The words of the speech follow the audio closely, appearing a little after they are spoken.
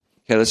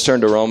Okay, let's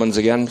turn to Romans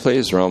again,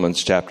 please.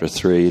 Romans chapter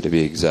 3, to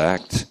be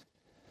exact.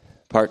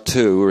 Part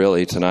 2,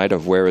 really, tonight,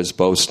 of Where is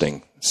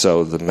Boasting?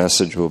 So the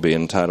message will be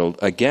entitled,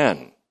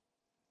 Again,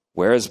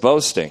 Where is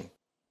Boasting?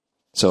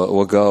 So it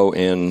will go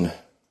in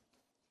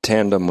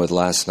tandem with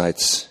last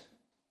night's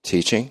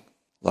teaching.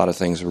 A lot of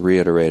things were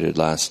reiterated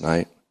last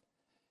night.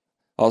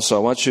 Also, I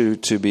want you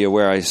to be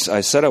aware, I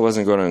said I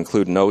wasn't going to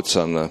include notes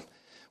on the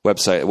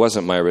website. It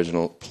wasn't my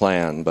original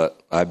plan,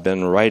 but I've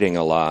been writing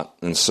a lot.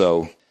 And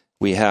so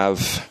we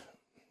have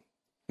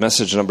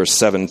message number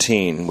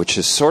 17, which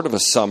is sort of a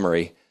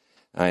summary.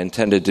 I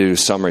intend to do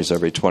summaries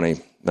every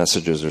 20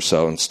 messages or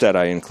so. Instead,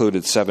 I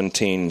included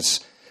 17's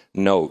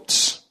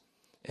notes,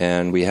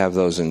 and we have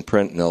those in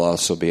print, and they'll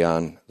also be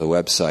on the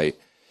website.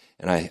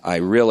 And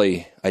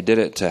I did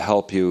it to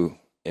help you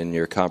in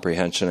your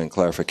comprehension and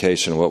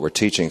clarification of what we're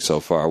teaching so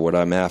far, what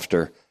I'm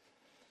after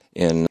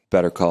in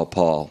Better Call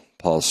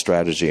Paul's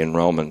strategy in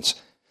Romans.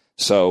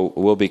 So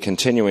we'll be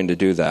continuing to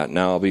do that.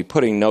 Now, I'll be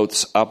putting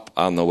notes up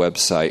on the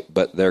website,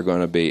 but they're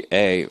going to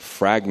be,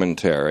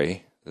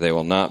 fragmentary.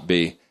 They'll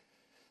be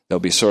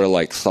sort of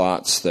like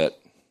thoughts that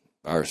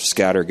are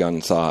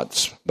scattergun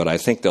thoughts, but I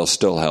think they'll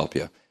still help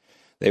you.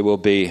 They will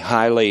be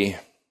highly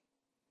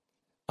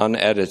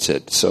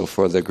unedited. So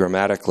for the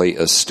grammatically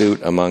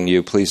astute among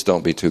you, please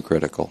don't be too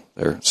critical.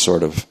 They're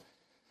sort of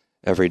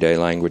everyday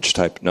language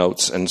type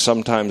notes, and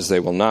sometimes they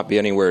will not be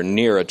anywhere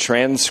near a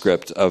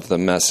transcript of the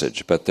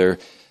message, but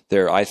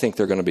I think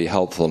they're going to be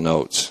helpful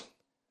notes.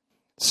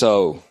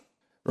 So,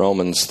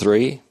 Romans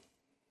 3,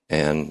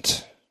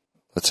 and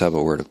let's have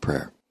a word of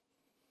prayer.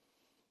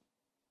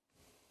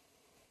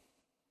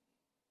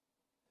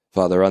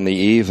 Father, on the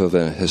eve of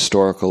a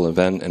historical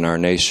event in our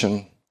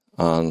nation,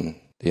 on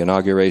the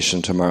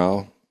inauguration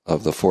tomorrow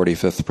of the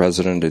 45th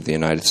President of the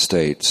United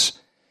States,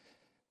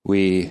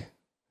 we,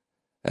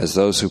 as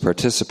those who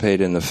participate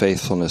in the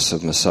faithfulness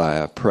of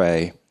Messiah,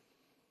 pray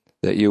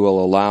that you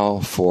will allow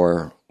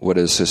for what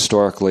has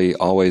historically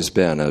always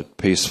been a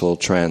peaceful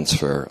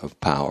transfer of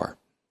power.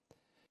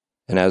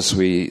 And as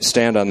we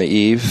stand on the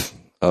eve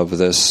of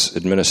this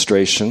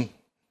administration,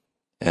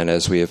 and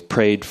as we have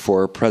prayed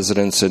for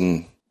presidents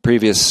in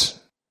previous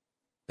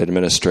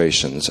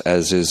administrations,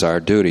 as is our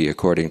duty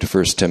according to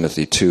 1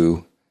 Timothy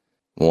 2,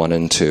 1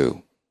 and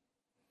 2,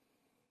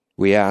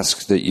 we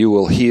ask that you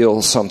will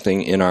heal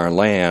something in our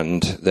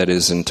land that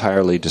is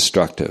entirely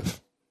destructive.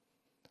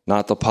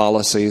 Not the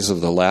policies of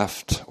the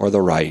left or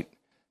the right,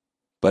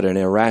 but an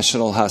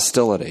irrational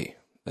hostility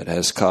that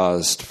has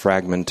caused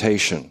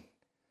fragmentation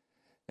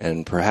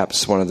and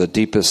perhaps one of the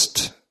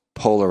deepest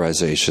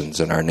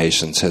polarizations in our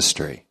nation's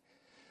history.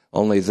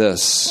 Only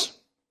this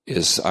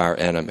is our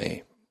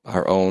enemy,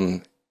 our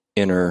own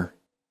inner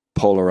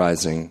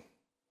polarizing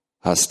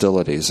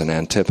hostilities and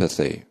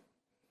antipathy.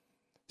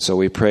 So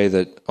we pray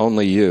that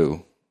only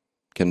you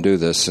can do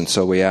this, and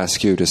so we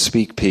ask you to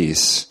speak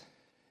peace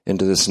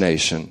into this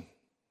nation.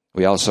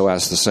 We also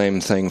ask the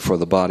same thing for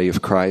the body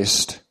of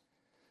Christ,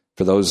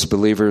 for those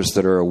believers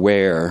that are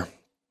aware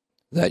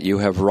that you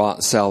have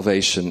wrought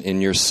salvation in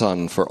your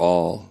Son for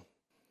all,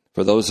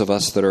 for those of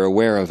us that are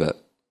aware of it,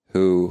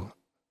 who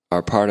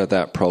are part of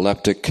that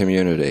proleptic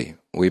community,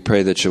 we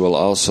pray that you will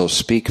also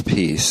speak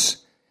peace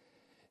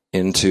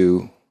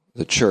into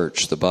the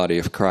church, the body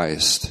of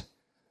Christ,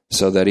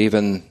 so that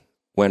even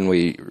when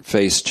we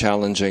face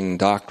challenging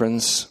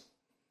doctrines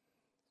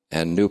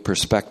and new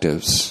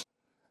perspectives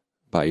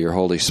by your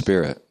Holy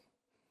Spirit,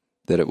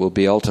 that it will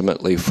be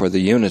ultimately for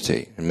the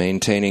unity, and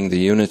maintaining the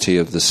unity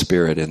of the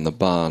Spirit in the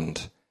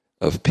bond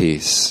of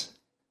peace.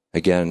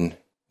 Again,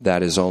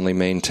 that is only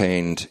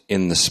maintained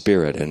in the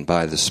Spirit and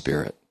by the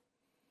Spirit.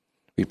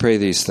 We pray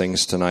these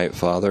things tonight,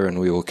 Father, and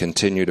we will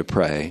continue to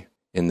pray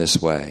in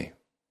this way,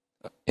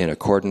 in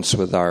accordance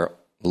with our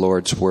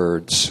Lord's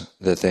words,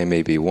 that they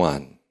may be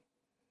one.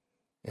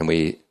 And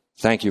we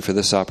thank you for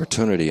this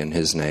opportunity in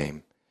his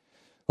name.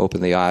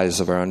 Open the eyes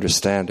of our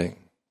understanding.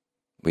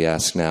 We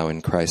ask now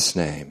in Christ's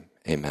name.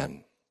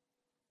 Amen.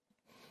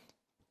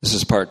 This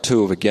is part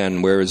 2 of,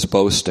 again, Where is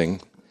Boasting?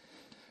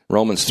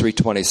 Romans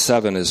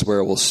 3:27 is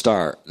where we'll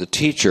start. The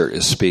teacher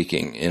is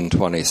speaking in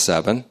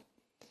 27.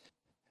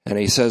 And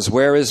he says,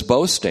 where is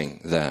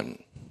boasting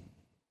then?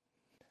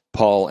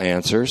 Paul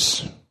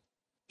answers,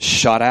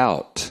 shut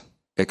out,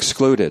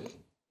 excluded.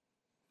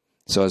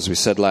 So as we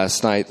said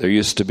last night, there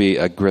used to be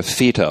a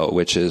graffito,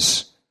 which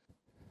is,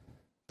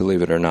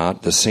 believe it or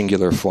not, the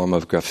singular form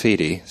of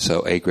graffiti.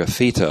 So a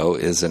graffito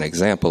is an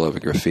example of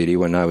a graffiti.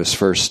 When I was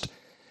first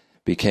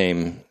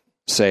became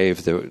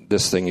saved,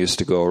 this thing used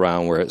to go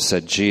around where it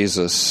said,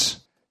 Jesus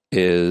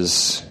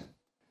is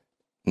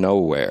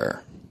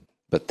nowhere.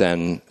 But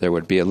then there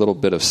would be a little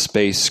bit of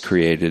space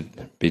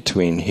created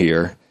between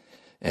here,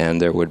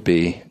 and there would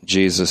be,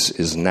 Jesus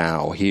is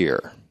now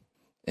here.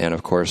 And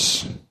of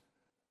course,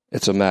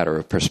 it's a matter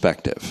of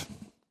perspective.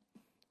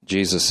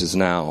 Jesus is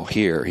now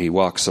here. He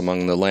walks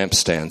among the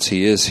lampstands.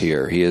 He is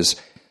here. He is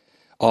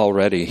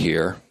already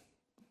here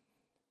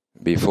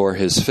before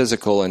his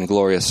physical and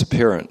glorious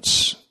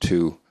appearance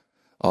to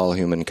all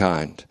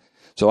humankind.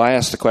 So I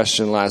asked the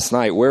question last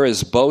night, where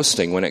is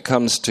boasting when it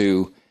comes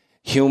to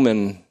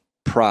human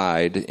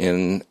pride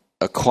in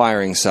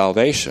acquiring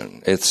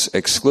salvation. It's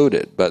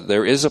excluded, but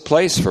there is a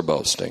place for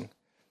boasting,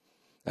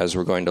 as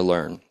we're going to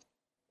learn.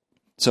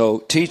 So,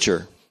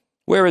 teacher,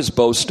 where is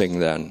boasting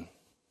then?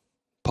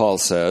 Paul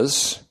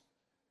says,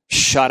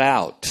 shut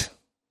out.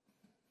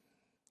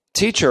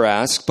 Teacher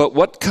asks, but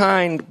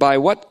by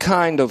what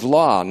kind of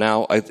law?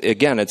 Now,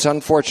 again, it's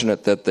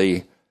unfortunate that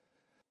the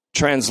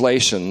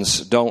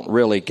translations don't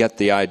really get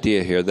the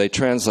idea here. They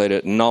translate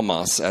it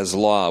nomos as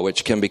law,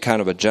 which can be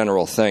kind of a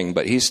general thing,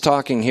 but he's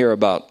talking here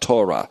about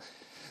Torah.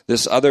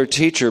 This other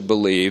teacher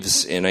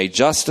believes in a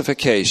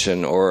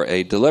justification or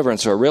a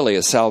deliverance or really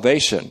a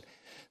salvation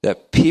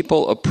that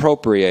people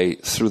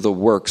appropriate through the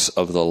works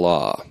of the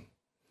law.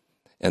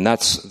 And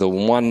that's the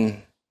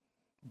one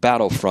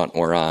battlefront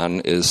we're on,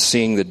 is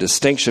seeing the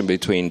distinction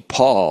between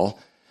Paul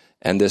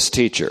and this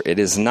teacher. It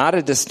is not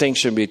a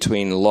distinction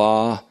between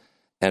law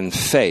and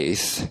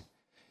faith.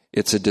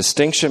 It's a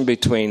distinction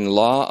between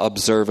law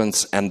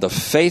observance and the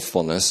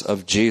faithfulness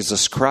of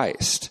Jesus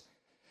Christ.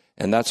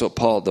 And that's what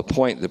the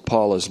point that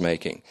Paul is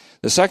making.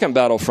 The second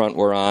battlefront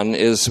we're on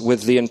is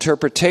with the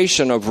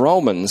interpretation of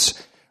Romans,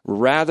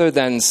 rather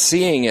than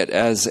seeing it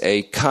as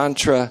a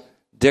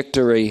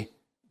contradictory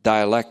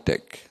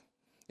dialectic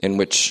in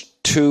which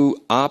two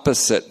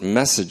opposite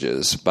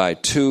messages by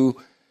two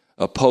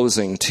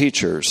opposing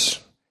teachers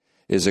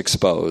is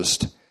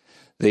exposed.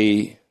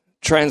 The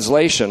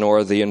translation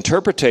or the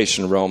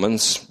interpretation of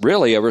Romans,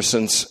 really ever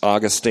since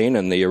Augustine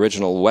and the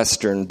original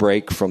Western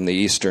break from the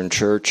Eastern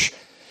Church,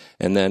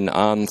 and then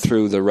on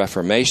through the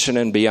Reformation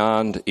and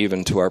beyond,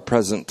 even to our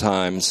present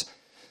times,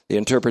 the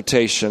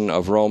interpretation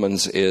of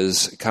Romans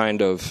is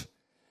kind of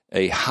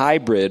a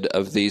hybrid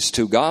of these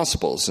two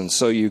gospels. And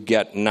so you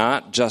get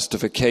not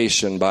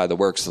justification by the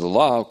works of the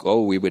law.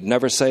 Oh, we would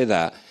never say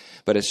that.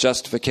 But it's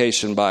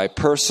justification by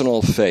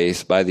personal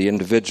faith by the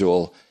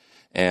individual,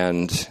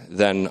 and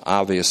then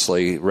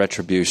obviously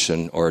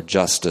retribution or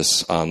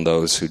justice on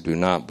those who do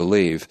not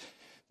believe.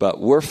 But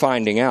we're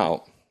finding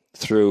out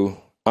through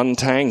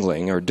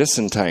untangling or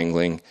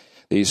disentangling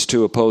these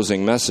two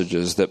opposing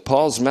messages that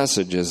Paul's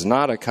message is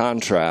not a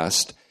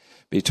contrast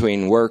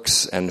between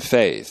works and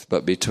faith,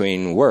 but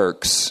between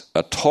works,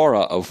 a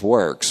Torah of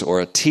works, or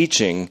a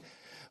teaching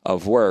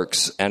of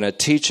works, and a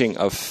teaching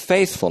of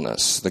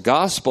faithfulness. The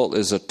gospel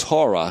is a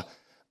Torah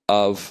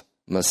of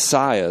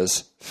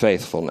Messiah's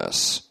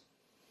faithfulness.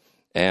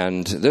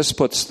 And this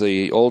puts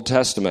the Old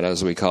Testament,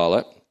 as we call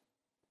it,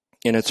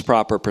 in its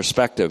proper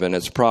perspective, in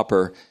its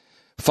proper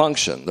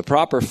function. The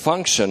proper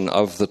function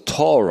of the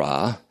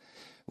Torah,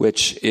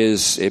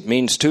 it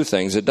means two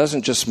things. It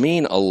doesn't just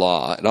mean a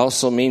law, it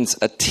also means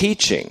a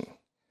teaching.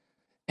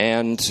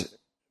 And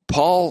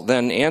Paul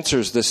then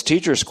answers this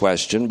teacher's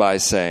question by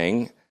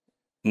saying,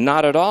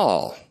 not at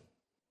all.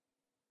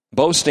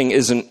 Boasting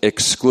isn't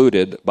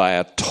excluded by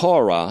a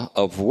Torah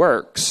of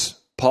works.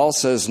 Paul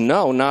says,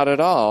 no, not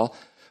at all,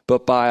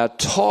 but by a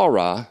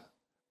Torah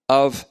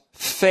of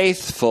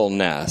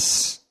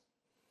faithfulness.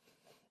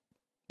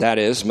 That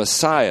is,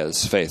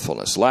 Messiah's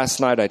faithfulness. Last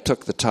night I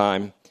took the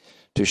time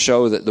to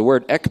show that the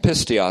word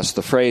ekpistios,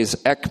 the phrase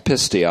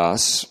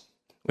ekpistios,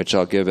 which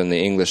I'll give in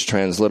the English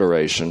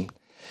transliteration,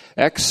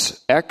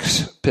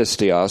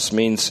 ekpistios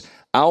means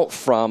out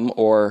from,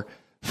 or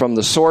from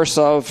the source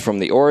of, from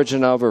the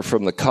origin of, or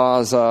from the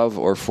cause of,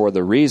 or for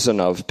the reason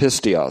of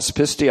pistios.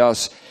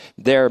 Pistios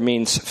there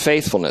means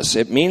faithfulness.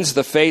 It means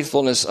the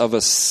faithfulness of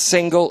a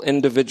single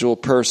individual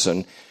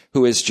person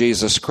who is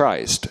Jesus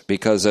Christ.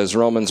 Because as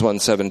Romans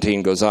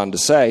 1:17 goes on to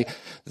say,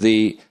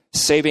 the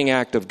saving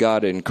act of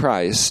God in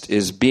Christ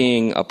is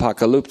being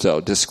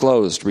apocalypto,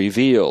 disclosed,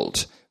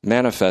 revealed,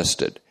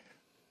 manifested.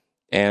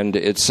 And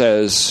it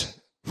says,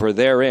 for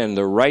therein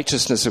the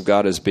righteousness of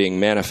God is being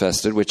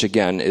manifested, which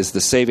again is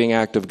the saving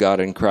act of God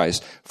in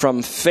Christ,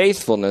 from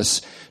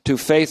faithfulness to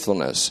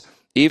faithfulness.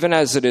 Even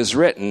as it is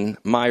written,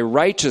 my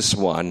righteous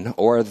one,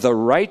 or the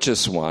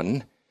righteous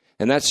one,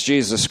 and that's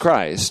Jesus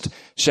Christ,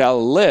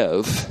 shall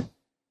live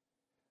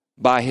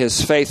by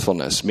his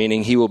faithfulness,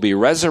 meaning he will be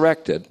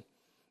resurrected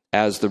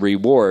as the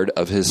reward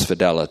of his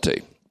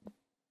fidelity.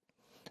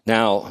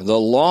 Now, the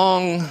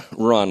long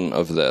run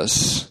of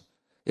this,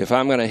 if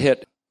I'm going to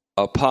hit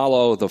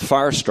Apollo the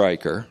far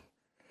striker,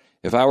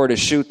 if I were to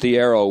shoot the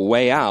arrow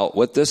way out,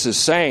 what this is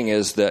saying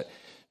is that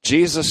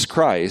Jesus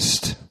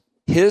Christ,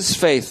 his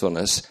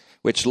faithfulness,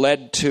 which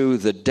led to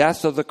the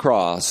death of the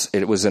cross,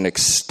 it was an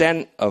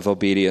extent of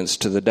obedience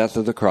to the death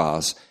of the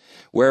cross,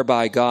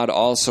 whereby God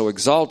also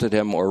exalted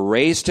him or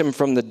raised him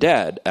from the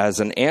dead as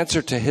an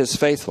answer to his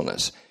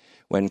faithfulness.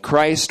 When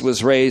Christ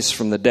was raised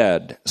from the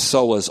dead,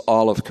 so was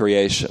all of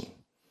creation,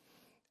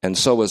 and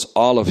so was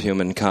all of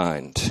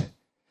humankind.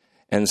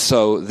 And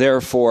so,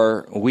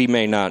 therefore, we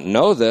may not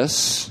know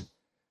this,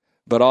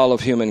 but all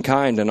of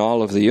humankind and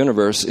all of the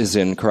universe is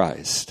in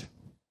Christ.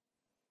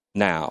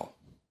 Now,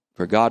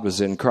 for God was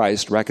in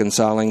Christ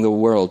reconciling the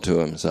world to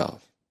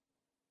himself,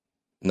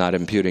 not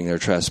imputing their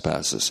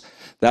trespasses.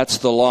 That's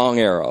the long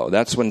arrow.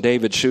 That's when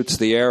David shoots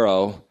the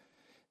arrow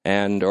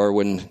or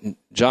when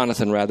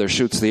Jonathan rather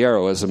shoots the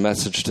arrow as a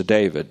message to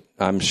David.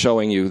 I'm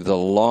showing you the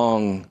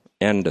long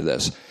end of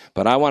this.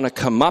 But I want to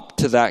come up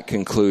to that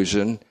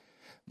conclusion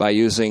by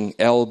using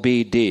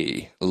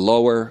LBD,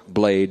 lower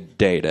blade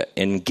data,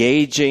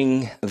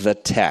 engaging the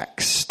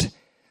text.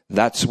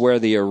 That's where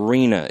the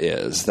arena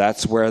is.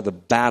 That's where the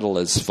battle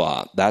is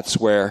fought. That's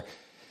where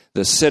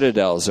the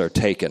citadels are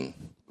taken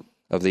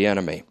of the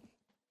enemy.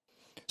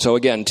 So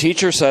again,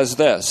 teacher says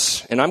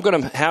this, and I'm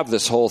going to have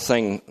this whole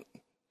thing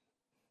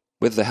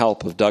with the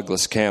help of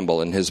Douglas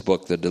Campbell in his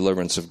book, The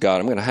Deliverance of God.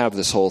 I'm going to have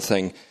this whole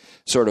thing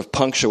sort of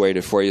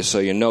punctuated for you so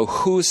you know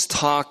who's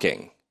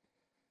talking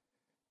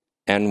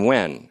and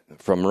when,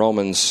 from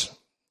Romans,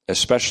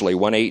 especially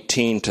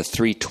 1:18 to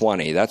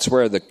 3:20. That's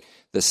where the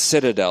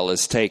citadel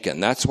is taken.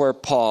 That's where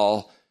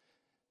Paul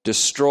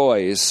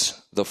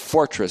destroys the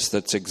fortress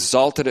that's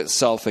exalted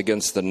itself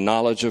against the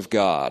knowledge of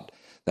God.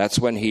 That's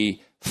when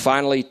he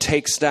finally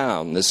takes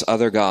down this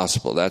other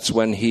gospel. That's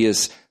when he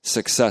is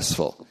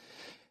successful.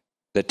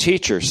 The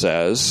teacher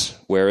says,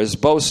 where is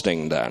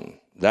boasting then?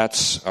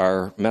 That's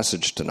our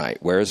message tonight.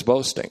 Where is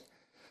boasting?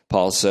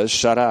 Paul says,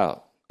 shut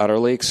out,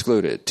 utterly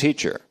excluded.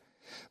 Teacher,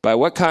 by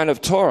what kind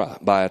of Torah?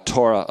 By a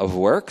Torah of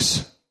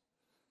works?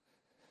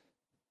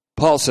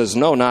 Paul says,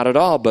 no, not at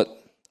all, but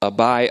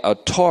by a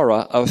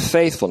Torah of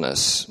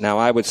faithfulness. Now,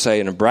 I would say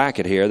in a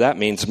bracket here, that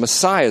means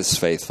Messiah's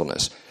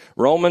faithfulness.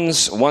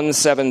 Romans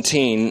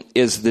 1:17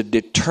 is the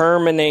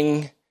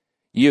determining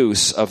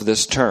use of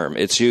this term.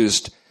 It's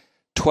used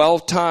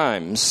 12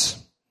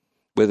 times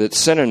with its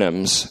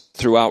synonyms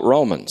throughout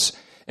Romans.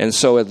 And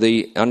so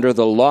under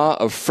the law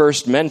of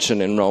first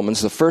mention in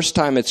Romans, the first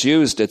time it's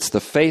used, it's the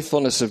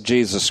faithfulness of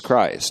Jesus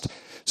Christ.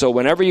 So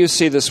whenever you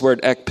see this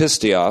word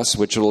ekpisteos,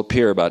 which will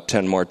appear about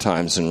 10 more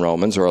times in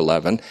Romans, or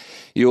 11,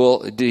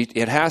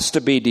 it has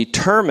to be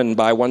determined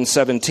by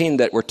 1:17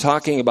 that we're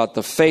talking about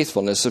the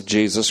faithfulness of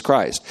Jesus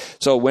Christ.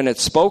 So when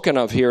it's spoken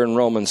of here in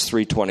Romans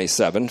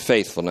 3:27,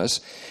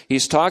 faithfulness,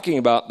 he's talking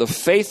about the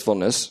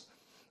faithfulness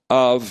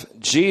of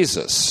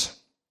Jesus,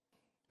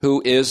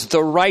 who is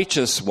the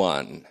righteous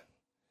one.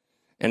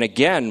 And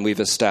again, we've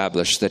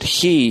established that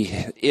he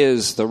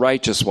is the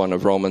righteous one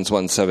of Romans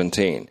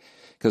 1:17.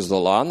 Because the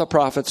law and the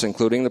prophets,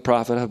 including the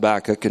prophet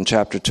Habakkuk in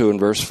chapter 2 and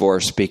verse 4,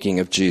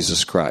 speaking of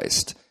Jesus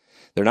Christ.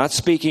 They're not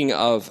speaking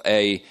of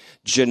a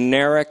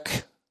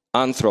generic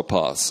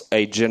anthropos,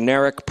 a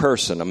generic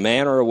person, a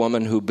man or a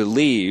woman who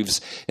believes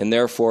and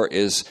therefore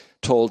is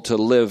told to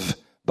live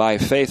by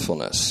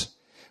faithfulness.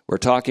 We're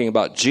talking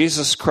about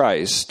Jesus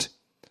Christ,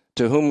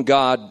 to whom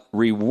God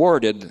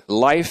rewarded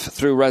life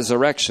through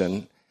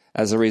resurrection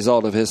as a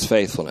result of his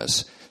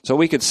faithfulness. So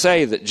we could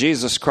say that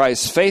Jesus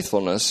Christ's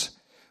faithfulness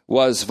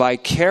was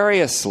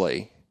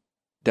vicariously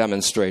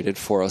demonstrated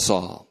for us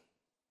all.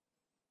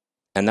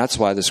 And that's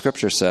why the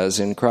scripture says,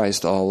 in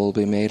Christ all will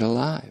be made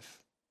alive.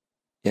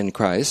 In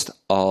Christ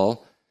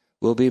all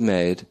will be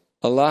made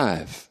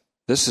alive.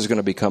 This is going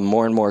to become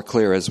more and more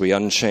clear as we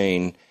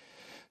unchain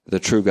the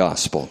true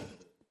gospel.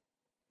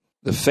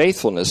 The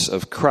faithfulness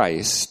of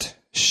Christ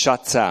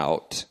shuts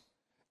out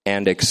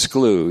and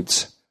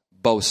excludes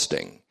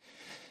boasting.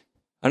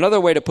 Another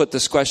way to put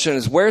this question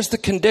is, where's the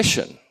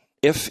condition?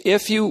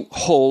 If you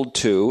hold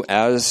to,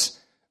 as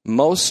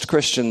most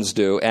Christians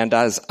do, and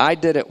as I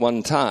did at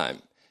one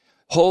time,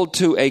 hold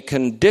to a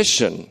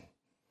condition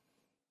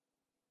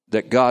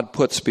that God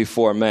puts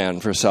before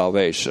man for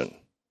salvation,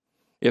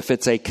 if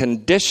it's a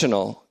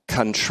conditional,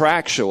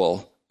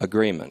 contractual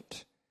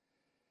agreement,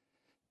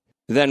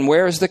 then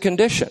where's the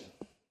condition?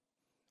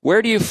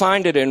 Where do you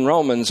find it in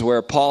Romans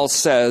where Paul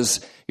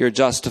says you're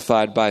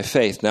justified by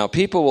faith? Now,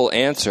 people will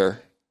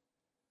answer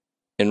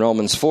in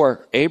Romans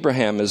 4,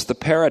 Abraham is the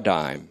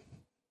paradigm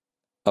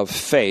of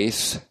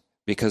faith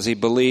because he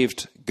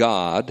believed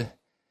God,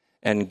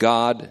 and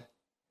God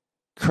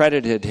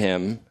credited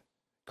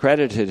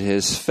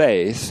his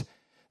faith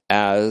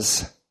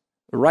as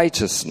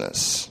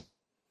righteousness.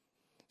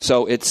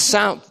 So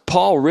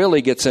Paul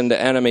really gets into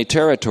enemy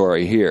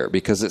territory here,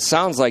 because it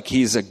sounds like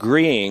he's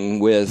agreeing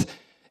with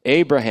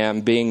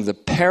Abraham being the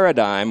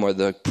paradigm or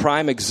the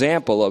prime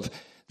example of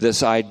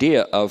this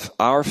idea of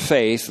our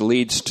faith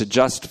leads to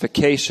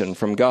justification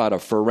from God, a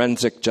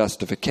forensic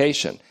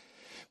justification.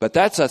 But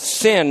that's a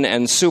thin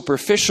and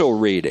superficial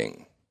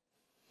reading.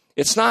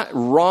 It's not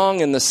wrong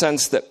in the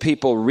sense that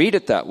people read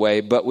it that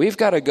way, but we've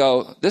got to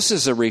go, this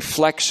is a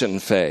reflection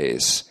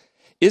phase.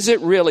 Is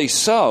it really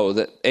so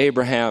that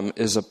Abraham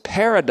is a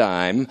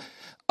paradigm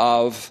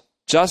of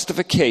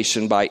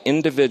justification by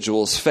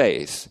individuals'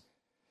 faith?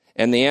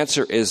 And the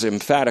answer is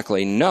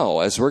emphatically no.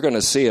 As we're going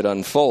to see it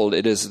unfold,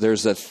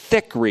 there's a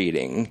thick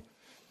reading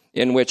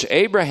in which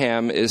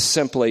Abraham is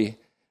simply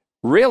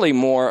really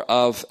more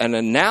of an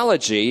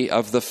analogy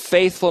of the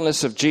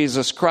faithfulness of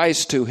Jesus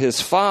Christ to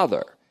his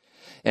father.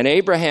 And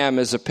Abraham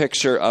is a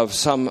picture of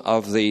some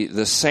of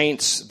the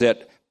saints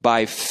that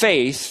by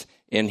faith,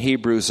 in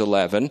Hebrews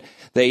 11,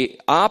 they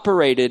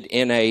operated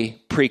in a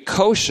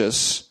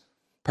precocious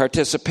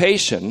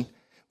participation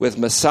with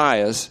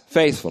Messiah's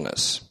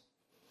faithfulness.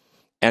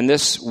 And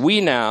this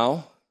we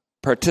now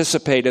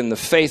participate in the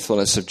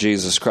faithfulness of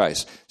Jesus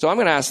Christ. So I'm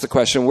going to ask the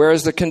question, where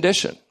is the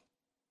condition?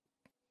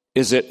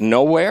 Is it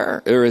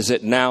nowhere, or is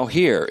it now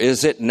here?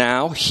 Is it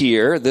now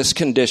here, this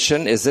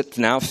condition? Is it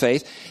now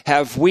faith?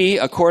 Have we,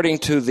 according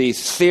to the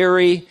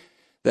theory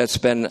that's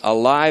been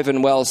alive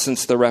and well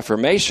since the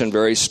Reformation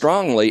very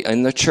strongly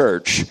in the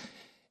church,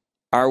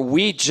 are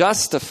we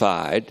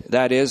justified,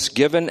 that is,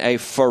 given a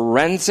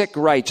forensic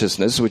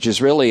righteousness, which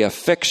is really a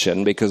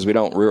fiction because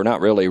we're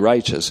not really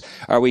righteous,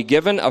 are we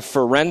given a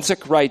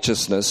forensic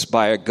righteousness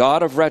by a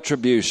God of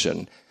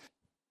retribution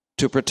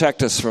to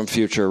protect us from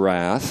future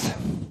wrath?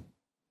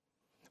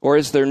 Or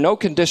is there no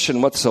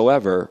condition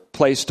whatsoever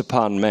placed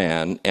upon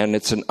man, and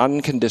it's an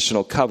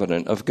unconditional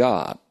covenant of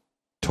God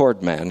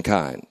toward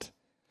mankind?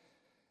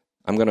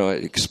 I'm going to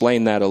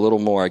explain that a little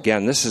more.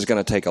 Again, this is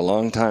going to take a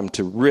long time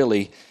to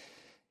really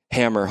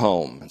hammer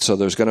home. So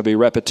there's going to be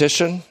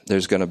repetition,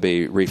 there's going to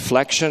be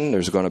reflection,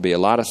 there's going to be a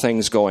lot of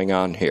things going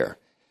on here.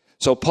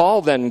 So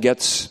Paul then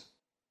gets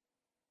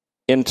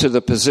into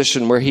the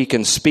position where he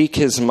can speak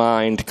his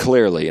mind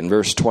clearly. In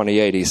verse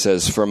 28, he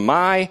says, "For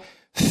my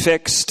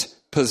fixed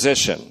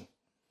position."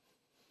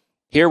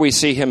 Here we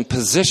see him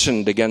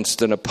positioned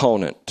against an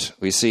opponent.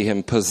 We see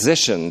him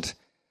positioned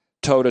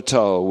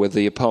toe-to-toe with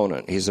the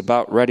opponent. He's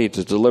about ready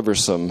to deliver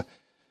some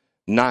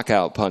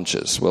knockout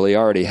punches. Well, he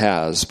already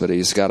has, but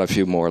he's got a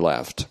few more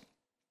left.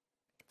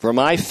 "For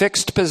my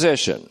fixed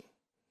position,"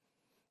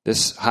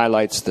 this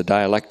highlights the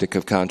dialectic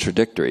of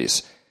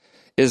contradictories,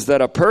 "is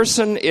that a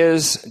person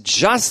is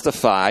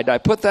justified." I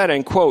put that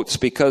in quotes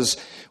because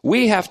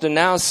we have to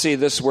now see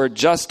this word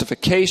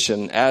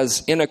justification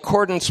as in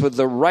accordance with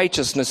the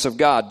righteousness of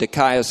God.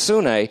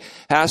 Dikaiosune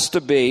has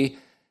to be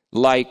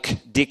like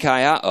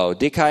dikaiao.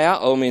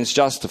 Dikaiao means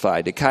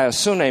justified.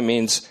 Dikaiosune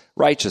means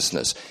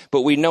righteousness.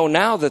 But we know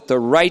now that the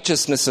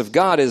righteousness of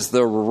God is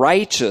the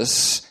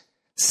righteous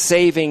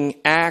saving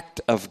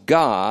act of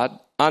God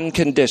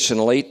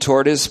unconditionally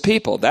toward his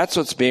people. That's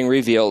what's being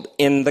revealed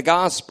in the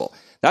gospel.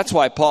 That's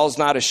why Paul's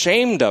not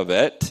ashamed of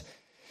it,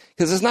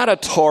 because it's not a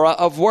Torah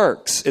of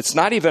works. It's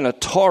not even a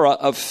Torah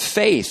of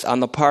faith on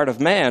the part of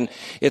man.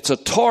 It's a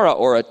Torah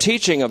or a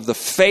teaching of the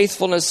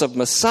faithfulness of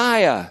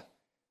Messiah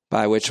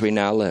by which we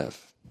now live.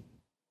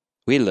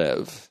 We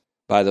live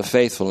by the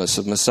faithfulness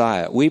of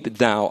Messiah. We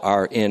now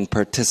are in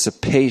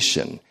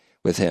participation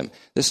with him.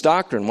 This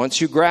doctrine,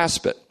 once you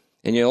grasp it,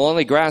 and you'll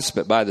only grasp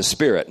it by the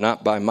Spirit,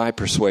 not by my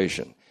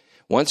persuasion.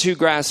 Once you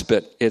grasp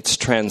it, it's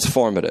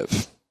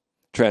transformative.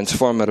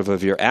 Transformative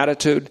of your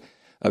attitude,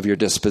 of your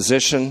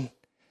disposition,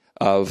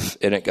 and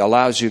it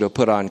allows you to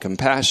put on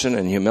compassion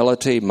and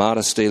humility,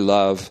 modesty,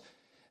 love,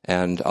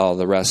 and all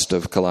the rest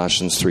of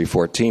Colossians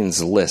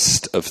 3:14's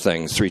list of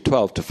things,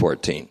 3:12 to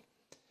 14.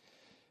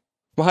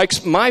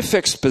 My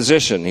fixed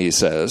position, he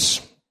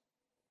says,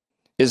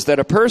 is that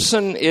a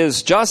person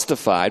is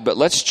justified, but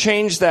let's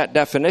change that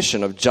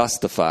definition of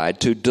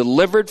justified to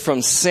delivered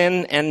from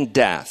sin and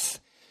death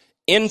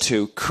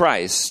into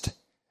Christ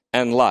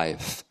and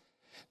life.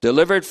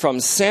 Delivered from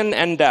sin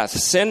and death.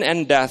 Sin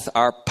and death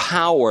are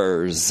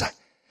powers.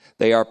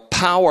 They are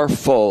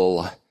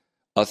powerful,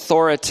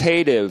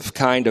 authoritative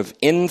kind of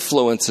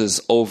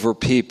influences over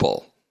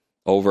people,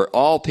 over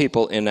all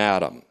people in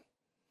Adam.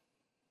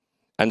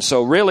 And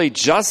so really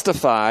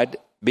justified,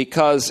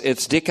 because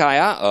it's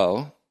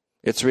dikaiao,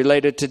 it's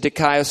related to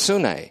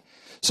dikaiosune.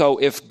 So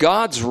if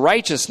God's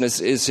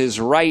righteousness is his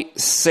right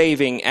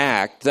saving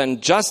act,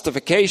 then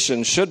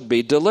justification should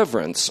be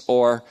deliverance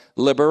or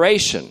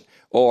liberation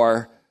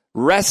or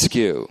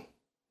rescue.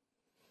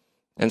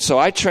 And so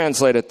I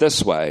translate it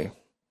this way.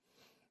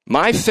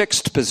 My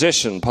fixed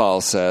position,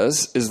 Paul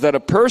says, is that a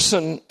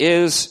person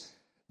is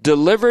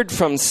delivered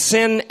from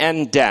sin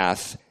and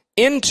death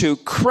into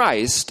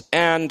Christ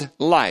and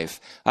life.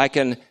 I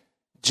can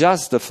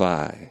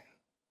justify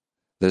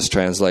this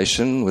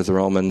translation with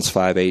Romans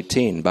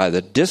 5:18. By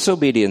the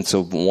disobedience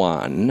of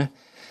one,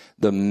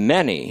 the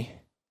many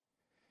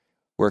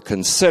were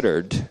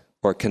considered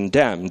or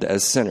condemned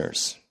as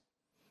sinners.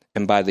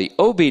 And by the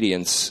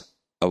obedience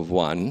of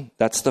one,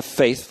 that's the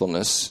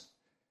faithfulness.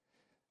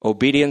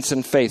 Obedience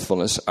and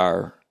faithfulness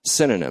are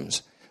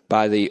synonyms.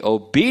 By the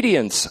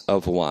obedience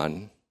of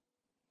one,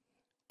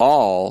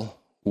 all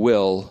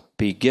will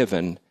be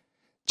given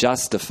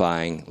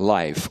justifying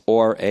life,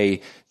 or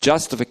a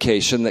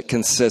justification that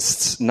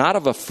consists not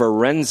of a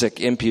forensic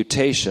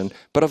imputation,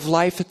 but of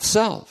life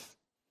itself.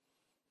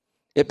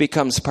 It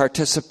becomes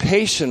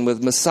participation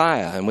with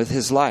Messiah and with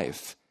his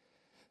life.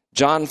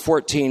 John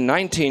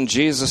 14:19,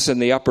 Jesus in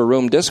the upper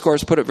room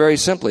discourse put it very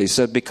simply. He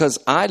said, because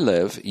I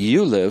live,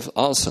 you live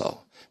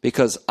also.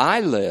 Because I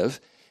live,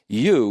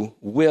 you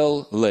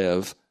will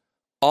live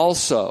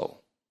also.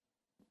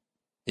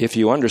 If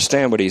you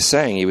understand what he's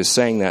saying, he was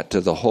saying that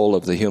to the whole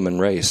of the human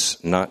race,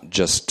 not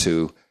just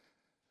to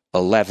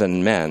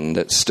 11 men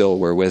that still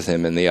were with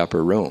him in the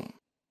upper room.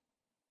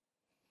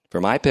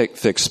 For my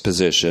fixed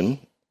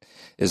position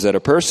is that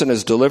a person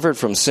is delivered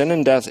from sin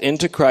and death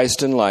into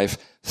Christ and life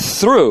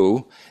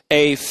through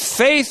a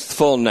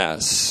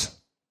faithfulness.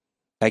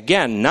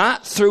 Again,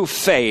 not through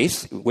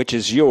faith, which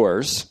is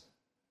yours,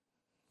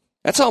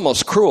 That's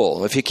almost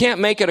cruel. If you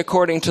can't make it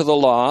according to the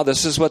law,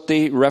 this is what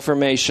the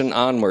Reformation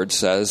onward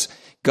says,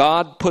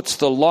 God puts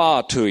the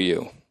law to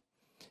you.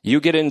 You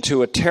get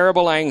into a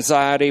terrible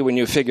anxiety when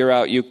you figure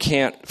out you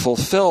can't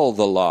fulfill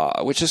the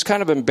law, which is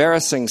kind of an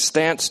embarrassing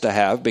stance to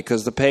have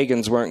because the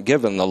pagans weren't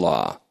given the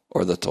law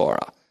or the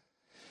Torah.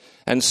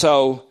 And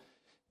so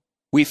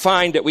we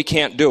find that we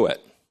can't do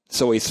it.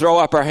 So we throw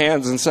up our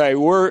hands and say,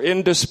 we're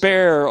in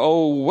despair.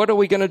 Oh, what are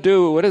we going to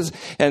do?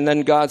 And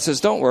then God says,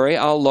 don't worry,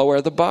 I'll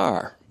lower the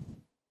bar.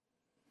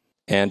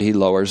 And he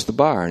lowers the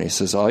bar. And he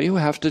says, all you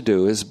have to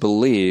do is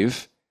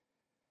believe.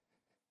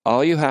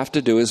 All you have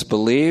to do is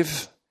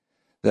believe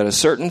that a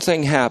certain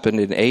thing happened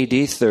in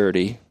AD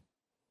 30.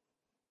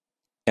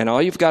 And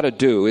all you've got to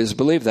do is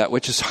believe that,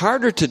 which is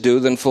harder to do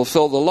than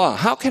fulfill the law.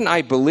 How can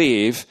I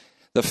believe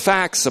the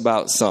facts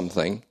about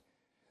something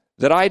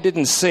that I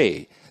didn't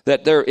see?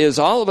 That there is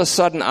all of a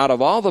sudden, out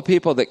of all the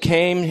people that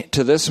came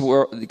into this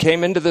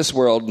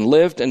world and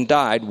lived and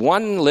died,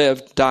 one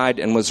lived, died,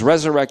 and was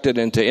resurrected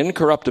into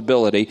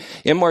incorruptibility,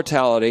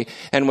 immortality,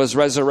 and was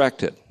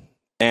resurrected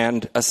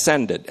and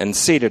ascended and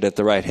seated at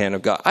the right hand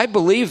of God. I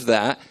believe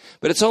that,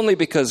 but it's only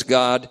because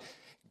God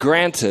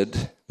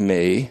granted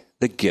me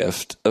the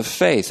gift of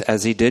faith,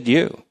 as he did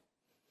you.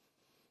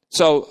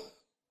 So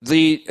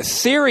the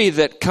theory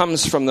that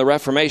comes from the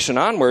Reformation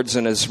onwards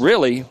and is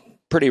really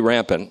pretty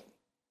rampant,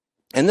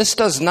 and this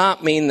does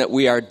not mean that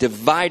we are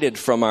divided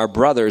from our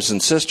brothers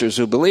and sisters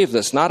who believe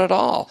this, not at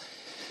all.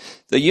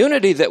 The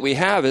unity that we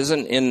have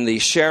isn't in the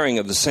sharing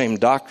of the same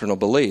doctrinal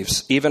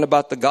beliefs, even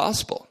about the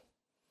gospel.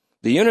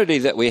 The unity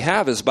that we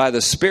have is by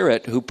the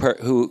Spirit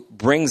who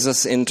brings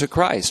us into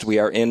Christ. We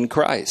are in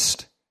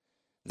Christ.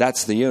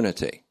 That's the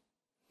unity.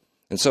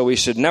 And so we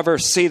should never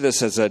see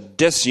this as a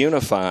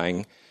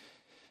disunifying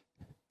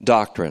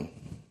doctrine.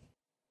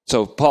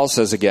 So Paul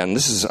says again,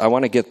 I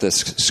want to get this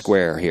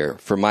square here.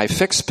 For my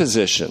fixed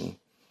position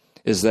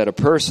is that a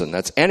person,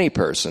 that's any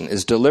person,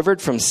 is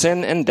delivered from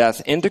sin and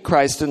death into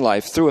Christ in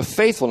life through a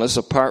faithfulness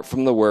apart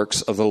from the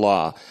works of the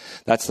law.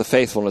 That's the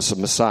faithfulness of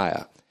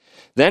Messiah.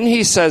 Then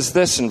he says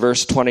this in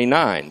verse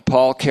 29.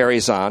 Paul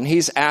carries on.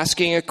 He's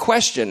asking a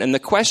question, and the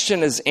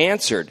question is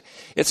answered.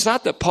 It's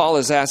not that Paul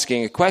is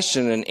asking a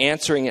question and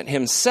answering it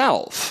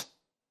himself.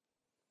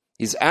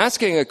 He's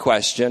asking a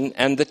question,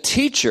 and the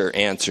teacher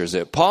answers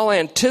it. Paul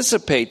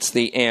anticipates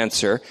the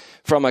answer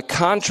from a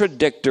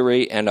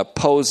contradictory and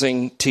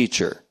opposing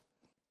teacher.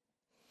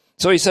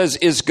 So he says,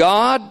 is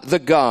God the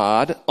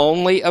God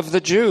only of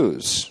the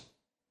Jews?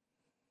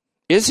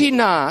 Is he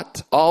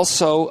not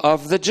also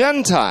of the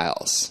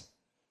Gentiles?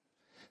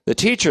 The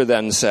teacher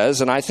then says,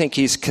 and I think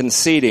he's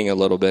conceding a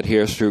little bit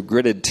here through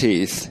gritted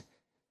teeth.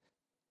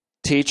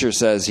 Teacher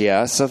says,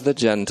 yes, of the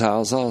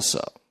Gentiles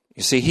also.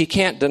 You see, he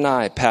can't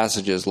deny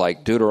passages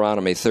like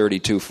Deuteronomy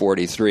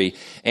 32:43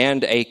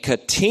 and a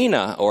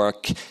catena or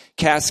a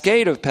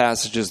cascade of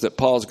passages that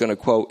Paul's going to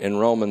quote in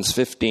Romans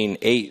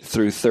 15:8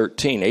 through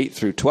 13, 8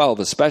 through 12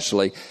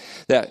 especially,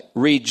 that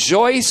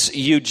rejoice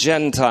you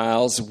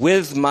Gentiles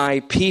with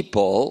my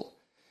people,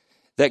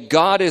 that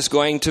God is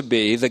going to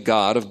be the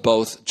God of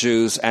both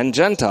Jews and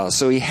Gentiles.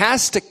 So he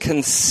has to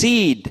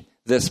concede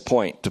this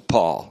point to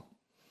Paul.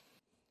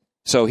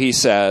 So he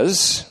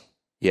says,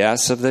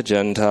 yes, of the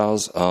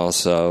Gentiles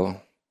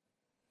also.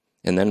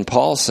 And then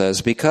Paul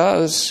says,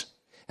 because,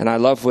 and I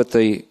love what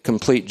the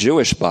Complete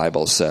Jewish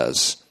Bible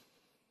says.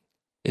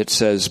 It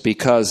says,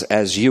 because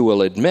as you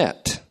will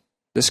admit.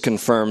 This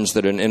confirms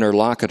that an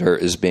interlocutor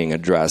is being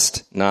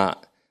addressed,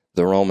 not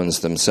the Romans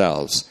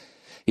themselves.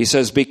 He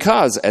says,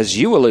 because, as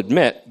you will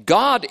admit,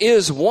 God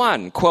is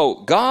one.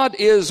 Quote, God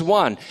is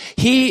one.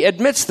 He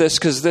admits this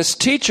because this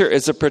teacher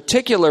is a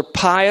particular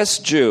pious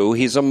Jew.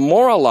 He's a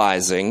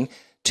moralizing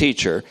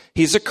teacher.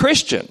 He's a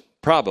Christian,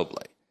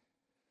 probably.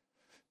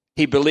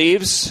 He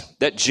believes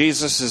that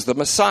Jesus is the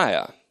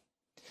Messiah.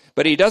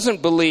 But he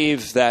doesn't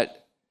believe that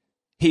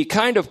he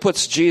kind of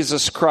puts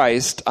Jesus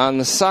Christ on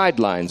the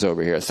sidelines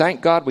over here.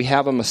 Thank God we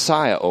have a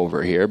Messiah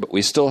over here, but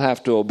we still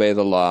have to obey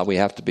the law. We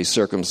have to be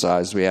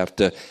circumcised. We have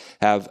to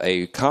have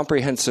a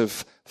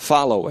comprehensive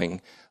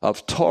following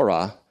of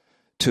Torah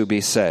to be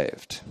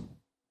saved.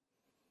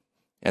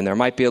 And there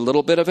might be a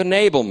little bit of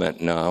enablement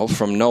now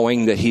from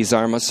knowing that he's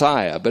our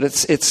Messiah, but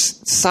it's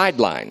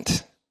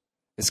sidelined.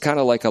 It's kind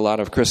of like a lot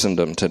of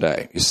Christendom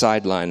today. You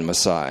sideline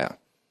Messiah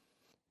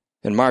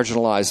and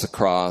marginalize the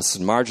cross,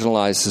 and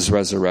marginalize his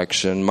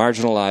resurrection,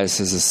 marginalize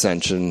his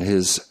ascension,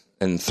 his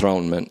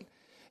enthronement,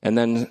 and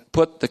then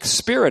put the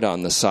Spirit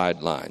on the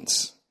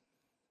sidelines,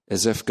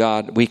 as if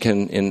we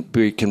can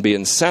be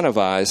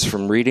incentivized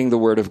from reading the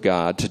Word of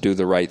God to do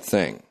the right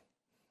thing.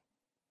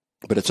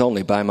 But it's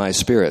only by my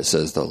Spirit,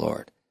 says the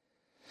Lord.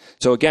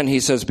 So again, he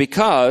says,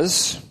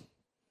 because,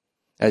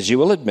 as you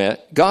will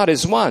admit, God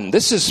is one.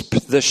 This is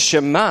the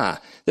Shema.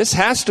 This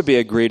has to be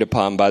agreed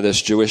upon by this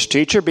Jewish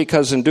teacher,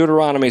 because in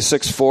Deuteronomy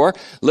 6:4,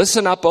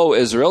 listen up, O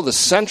Israel. The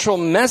central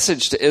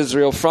message to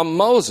Israel from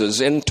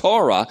Moses in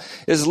Torah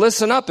is,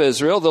 listen up,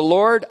 Israel. The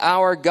Lord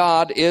our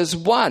God is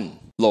one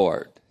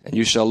Lord. And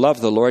you shall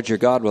love the Lord your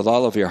God with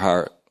all of your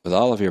heart, with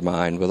all of your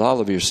mind, with all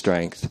of your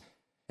strength,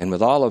 and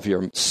with all of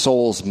your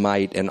soul's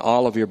might and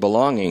all of your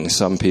belongings,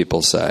 some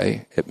people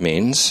say it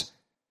means,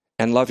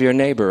 and love your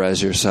neighbor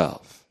as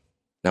yourself.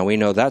 Now we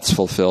know that's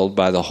fulfilled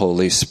by the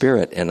Holy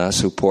Spirit in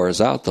us who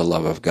pours out the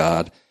love of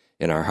God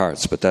in our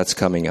hearts, but that's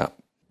coming up.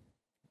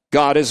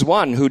 God is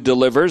one who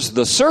delivers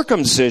the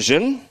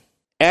circumcision,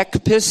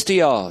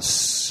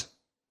 ekpistios,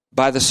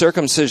 by the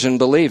circumcision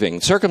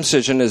believing.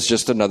 Circumcision is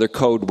just another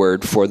code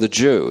word for the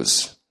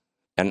Jews.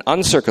 And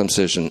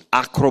uncircumcision,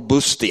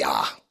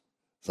 akrobustia.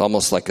 It's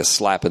almost like a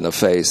slap in the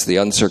face, the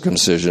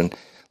uncircumcision,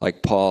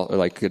 like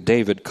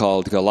David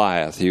called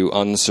Goliath, you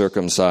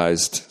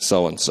uncircumcised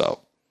so-and-so.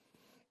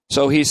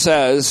 So he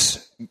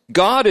says,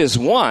 God is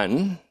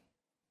one,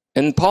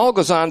 and Paul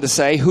goes on to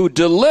say, who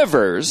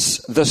delivers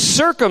the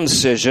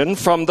circumcision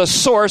from the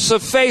source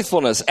of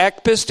faithfulness,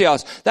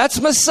 ekpistios.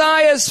 That's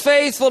Messiah's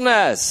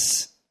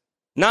faithfulness,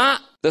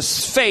 not the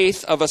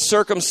faith of a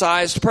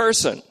circumcised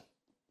person.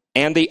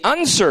 And the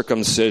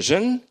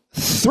uncircumcision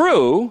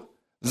through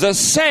the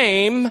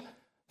same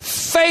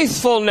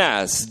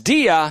faithfulness,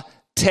 dia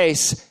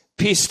tes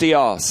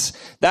pistios.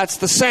 That's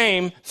the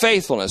same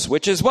faithfulness,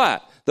 which is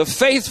what? The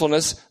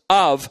faithfulness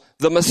of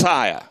the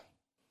Messiah.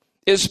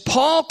 Is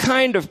Paul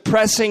kind of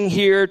pressing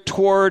here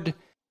toward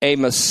a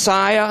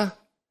Messiah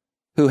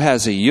who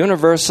has a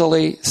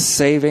universally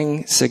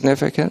saving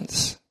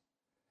significance?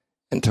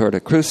 And toward a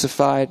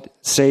crucified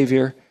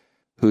Savior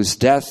whose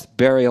death,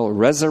 burial,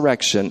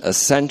 resurrection,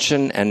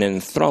 ascension, and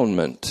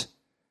enthronement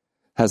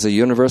has a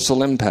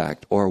universal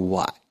impact, or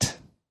what?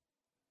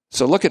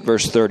 So look at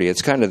verse 30.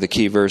 It's kind of the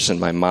key verse in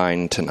my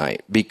mind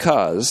tonight.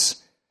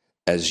 Because,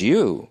 as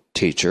you,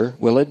 teacher,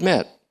 will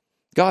admit,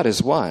 God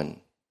is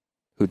one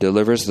who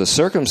delivers the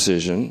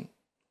circumcision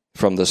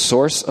from the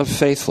source of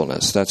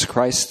faithfulness. That's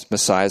Christ,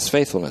 Messiah's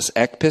faithfulness.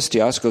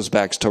 Ekpistios goes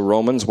back to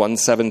Romans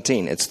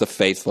 1:17. It's the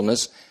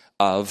faithfulness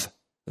of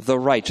the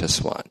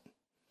righteous one,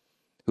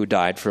 who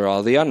died for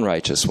all the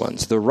unrighteous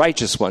ones. The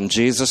righteous one,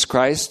 Jesus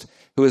Christ,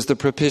 who is the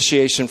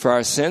propitiation for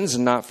our sins,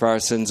 and not for our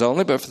sins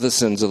only, but for the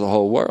sins of the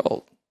whole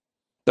world.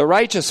 The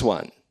righteous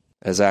one,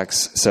 as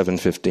Acts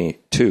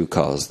 7:52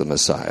 calls the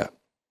Messiah.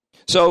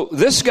 So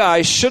this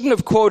guy shouldn't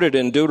have quoted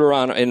shouldn't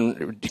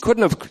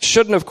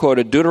have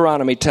quoted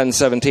Deuteronomy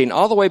 10:17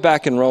 all the way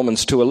back in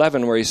Romans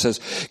 2:11, where he says,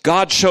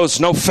 God shows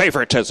no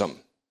favoritism.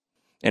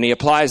 And he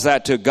applies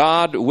that to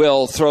God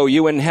will throw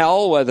you in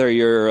hell, whether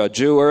you're a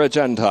Jew or a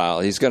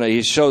Gentile.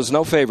 He shows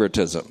no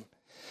favoritism.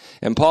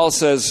 And Paul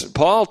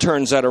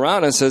turns that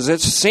around and says, it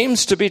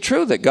seems to be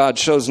true that God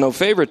shows no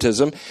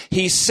favoritism.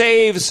 He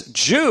saves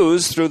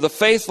Jews through the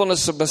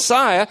faithfulness of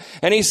Messiah,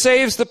 and he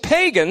saves the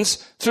pagans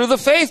through the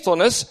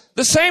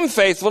same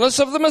faithfulness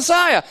of the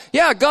Messiah.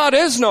 Yeah, God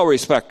is no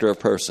respecter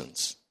of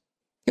persons.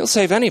 He'll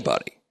save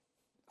anybody.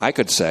 I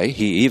could say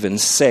he even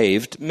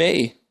saved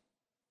me.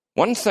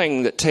 One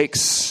thing that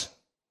takes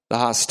the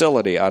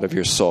hostility out of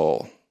your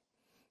soul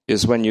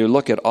is when you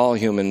look at all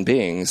human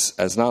beings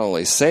as not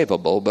only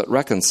savable, but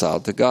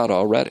reconciled to God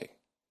already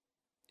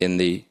in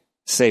the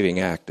saving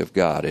act of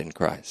God in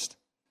Christ.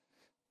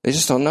 They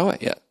just don't know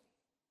it yet.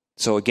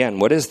 So again,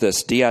 what is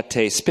this? Dia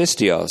tes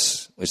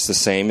pistios, which is the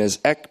same as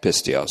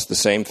ekpistios, the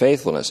same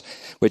faithfulness,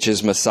 which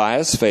is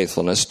Messiah's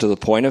faithfulness to the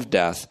point of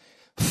death,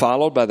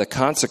 followed by the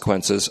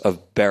consequences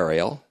of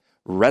burial,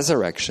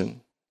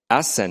 resurrection,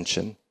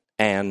 ascension,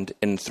 and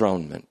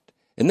enthronement.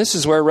 And this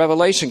is where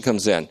Revelation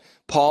comes in.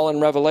 Paul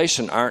and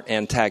Revelation aren't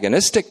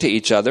antagonistic to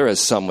each other, as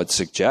some would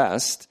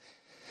suggest.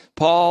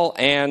 Paul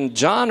and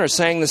John are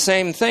saying the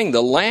same thing.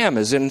 The Lamb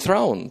is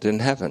enthroned in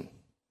heaven.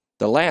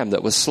 The Lamb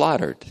that was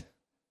slaughtered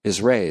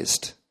is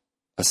raised,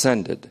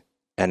 ascended,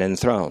 and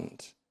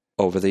enthroned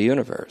over the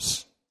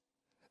universe.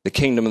 The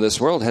kingdom of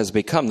this world has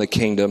become the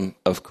kingdom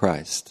of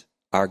Christ,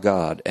 our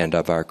God and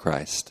of our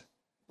Christ,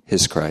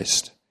 his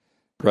Christ.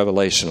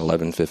 Revelation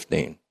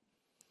 11:15.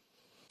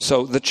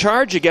 So the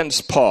charge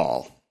against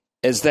Paul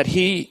is that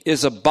he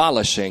is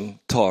abolishing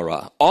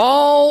Torah.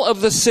 All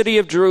of the city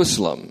of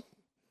Jerusalem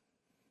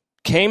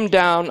came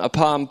down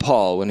upon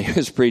Paul when he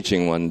was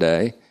preaching one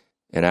day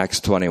in Acts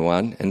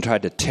 21 and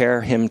tried to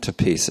tear him to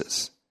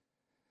pieces.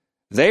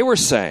 They were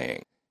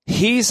saying,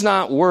 he's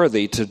not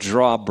worthy to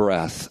draw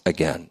breath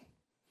again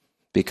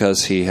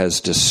because he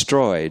has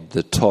destroyed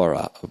the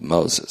Torah of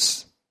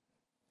Moses.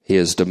 He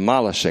is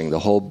demolishing the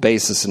whole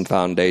basis and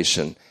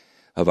foundation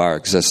of our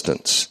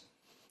existence.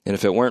 And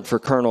if it weren't for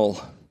Colonel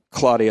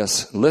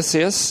Claudius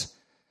Lysias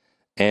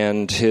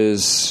and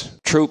his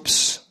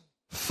troops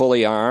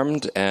fully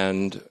armed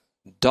and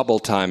double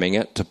timing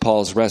it to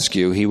Paul's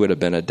rescue, he would have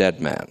been a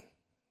dead man.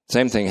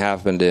 Same thing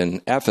happened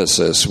in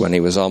Ephesus when he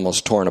was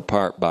almost torn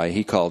apart by,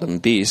 he called them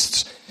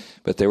beasts,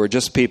 but they were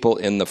just people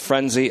in the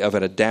frenzy of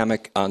an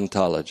Adamic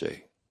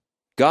ontology.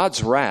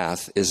 God's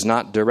wrath is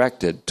not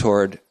directed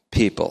toward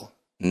people.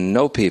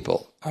 No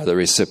people are the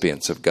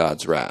recipients of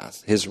God's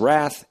wrath. His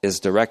wrath is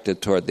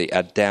directed toward the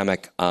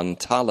Adamic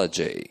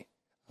ontology.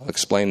 I'll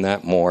explain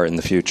that more in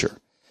the future.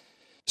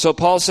 So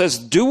Paul says,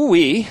 do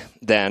we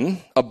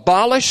then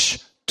abolish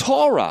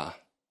Torah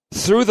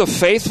through the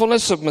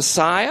faithfulness of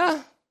Messiah?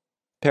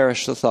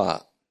 Perish the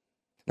thought.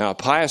 Now, a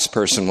pious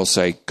person will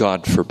say,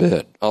 God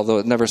forbid, although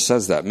it never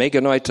says that.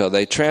 Meganoito,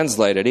 they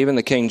translate it. Even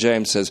the King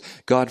James says,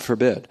 God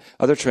forbid.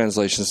 Other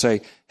translations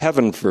say,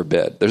 heaven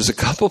forbid. There's a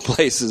couple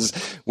places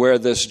where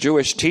this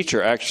Jewish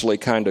teacher actually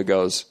kind of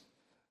goes,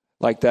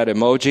 like that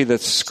emoji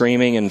that's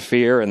screaming in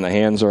fear and the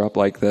hands are up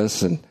like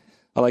this. And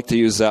I like to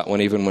use that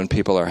one even when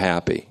people are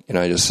happy.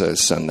 I just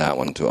send that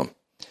one to them.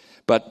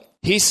 But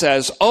he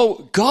says,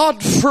 oh,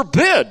 God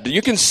forbid.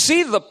 You can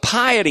see the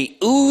piety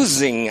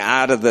oozing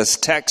out of this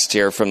text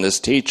here from this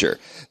teacher,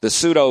 the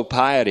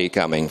pseudo-piety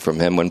coming from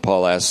him when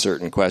Paul asks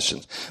certain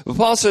questions. But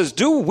Paul says,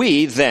 do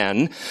we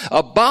then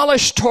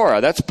abolish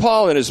Torah? That's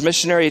Paul and his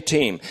missionary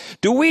team.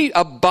 Do we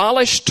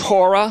abolish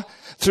Torah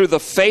through the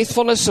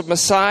faithfulness of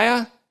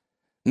Messiah?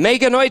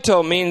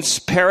 Meganoito means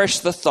perish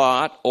the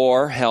thought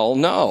or hell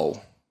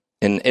no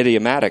in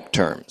idiomatic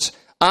terms.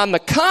 On the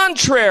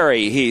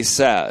contrary, he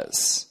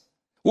says,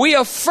 we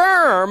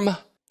affirm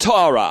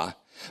Torah.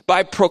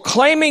 By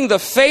proclaiming the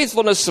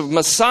faithfulness of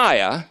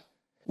Messiah,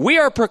 we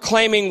are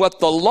proclaiming what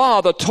the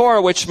law, the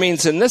Torah, which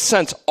means in this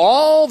sense,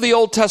 all the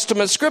Old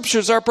Testament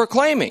scriptures are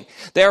proclaiming.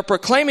 They are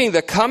proclaiming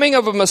the coming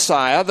of a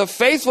Messiah, the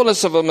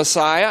faithfulness of a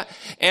Messiah,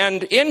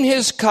 and in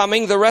his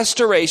coming, the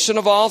restoration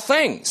of all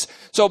things.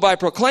 So by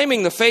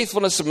proclaiming the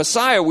faithfulness of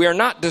Messiah, we are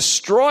not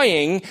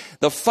destroying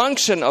the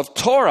function of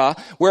Torah.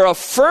 We're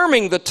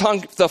affirming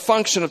the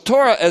function of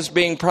Torah as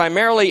being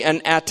primarily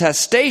an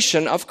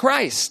attestation of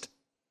Christ.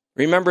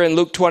 Remember in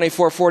Luke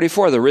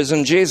 24:44, the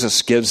risen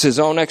Jesus gives his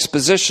own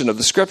exposition of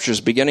the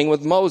scriptures, beginning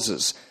with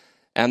Moses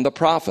and the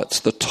prophets,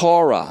 the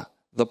Torah,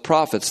 the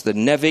prophets, the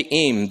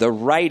Nevi'im, the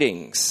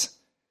writings,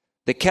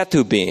 the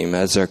Ketubim,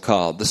 as they're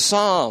called, the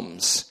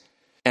Psalms.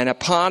 And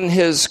upon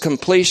his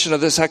completion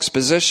of this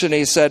exposition,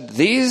 he said,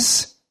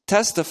 these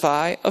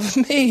testify of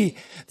me.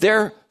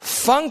 Their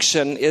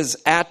function is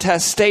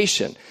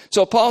attestation.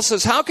 So Paul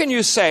says, how can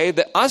you say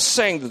that us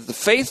saying that the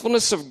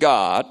faithfulness of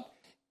God,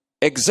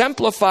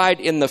 exemplified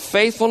in the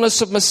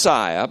faithfulness of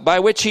Messiah, by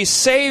which he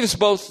saves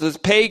both the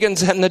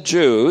pagans and the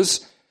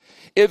Jews,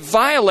 it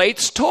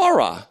violates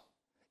Torah?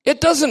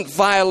 It doesn't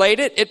violate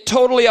it. It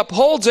totally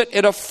upholds it.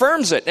 It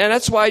affirms it. And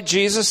that's why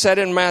Jesus said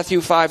in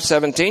Matthew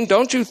 5:17,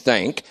 don't you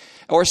think,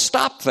 or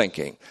stop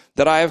thinking,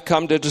 that I have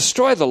come to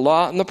destroy the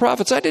law and the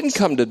prophets. I didn't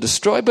come to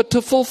destroy, but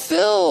to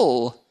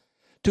fulfill,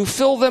 to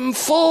fill them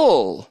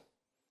full.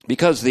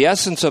 Because the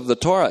essence of the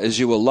Torah is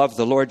you will love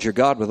the Lord your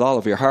God with all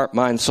of your heart,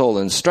 mind, soul,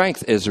 and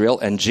strength, Israel.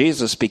 And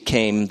Jesus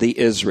became the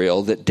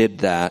Israel that did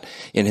that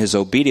in his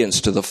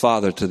obedience to the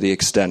Father to the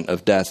extent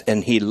of death.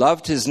 And he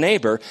loved his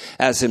neighbor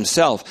as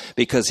himself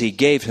because he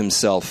gave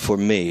himself for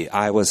me.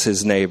 I was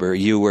his neighbor.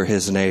 You were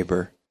his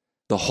neighbor.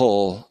 The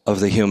whole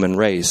of the human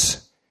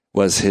race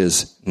was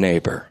his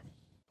neighbor.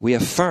 We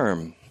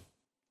affirm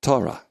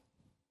Torah.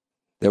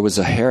 There was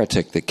a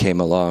heretic that came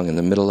along in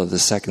the middle of the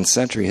 2nd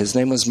century. His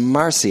name was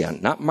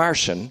Marcion, not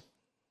Martian,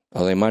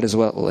 although he might as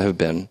well have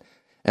been,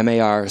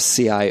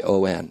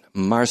 Marcion,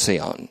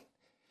 Marcion.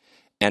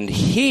 And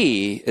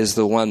he is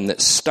the one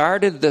that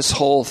started this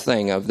whole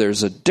thing of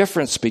there's a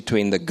difference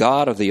between the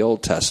God of the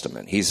Old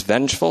Testament. He's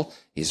vengeful,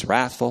 he's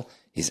wrathful,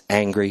 he's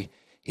angry.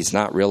 He's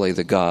not really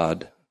the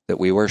God that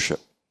we worship.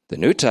 The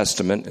New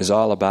Testament is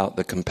all about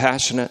the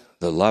compassionate,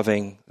 the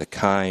loving, the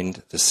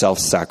kind, the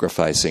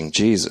self-sacrificing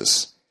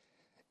Jesus.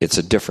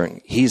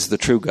 He's the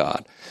true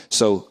God.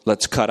 So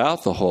let's cut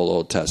out the whole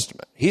Old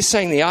Testament. He's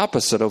saying the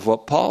opposite of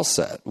what Paul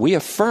said. We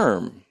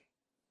affirm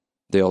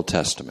the Old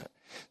Testament.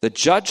 The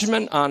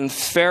judgment on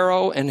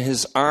Pharaoh and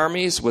his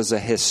armies was a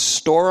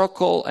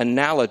historical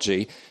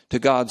analogy to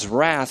God's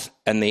wrath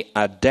and the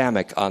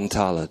Adamic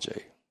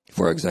ontology,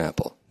 for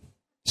example.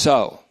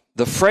 So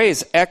the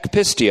phrase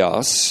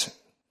ekpistios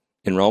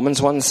in Romans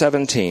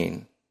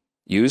 1:17,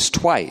 used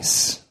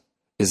twice,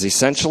 is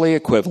essentially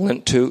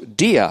equivalent to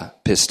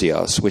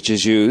diapistios, which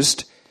is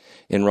used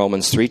in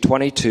Romans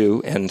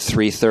 3:22 and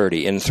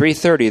 3:30. In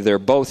 3:30, they're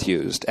both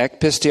used,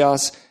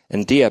 ekpistios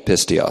and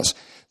diapistios.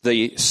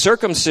 The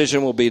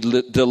circumcision will be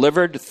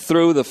delivered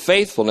through the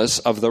faithfulness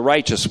of the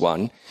righteous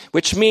one,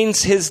 which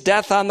means his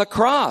death on the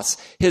cross,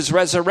 his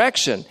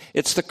resurrection.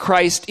 It's the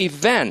Christ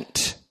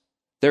event.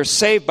 They're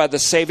saved by the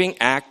saving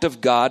act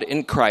of God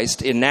in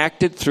Christ,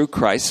 enacted through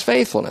Christ's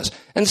faithfulness.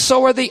 And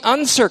so are the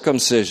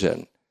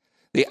uncircumcision,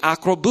 the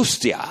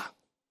akrobustia,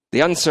 the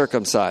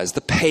uncircumcised,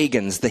 the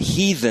pagans, the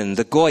heathen,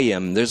 the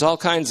goyim. There's all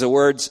kinds of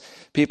words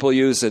people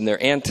use in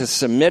their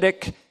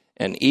anti-Semitic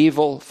and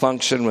evil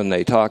function when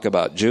they talk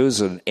about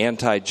Jews and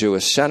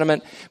anti-Jewish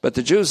sentiment. But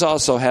the Jews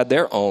also had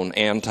their own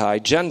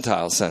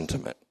anti-Gentile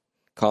sentiment,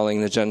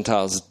 calling the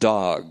Gentiles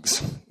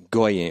dogs,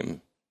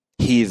 goyim,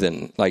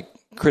 heathen, like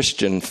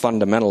Christian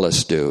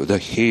fundamentalists do, the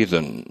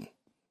heathen,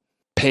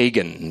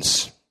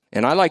 pagans.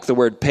 And I like the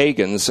word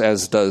pagans,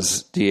 as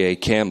does D.A.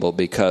 Campbell,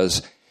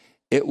 because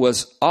it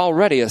was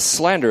already a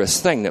slanderous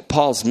thing that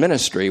Paul's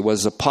ministry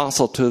was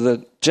apostle to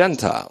the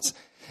Gentiles.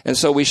 And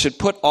so we should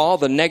put all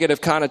the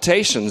negative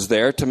connotations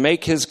there to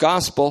make his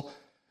gospel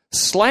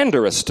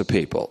slanderous to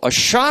people, a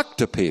shock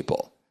to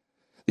people.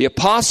 The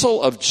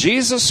apostle of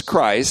Jesus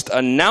Christ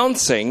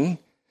announcing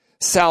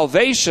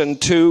salvation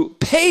to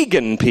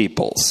pagan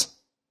peoples.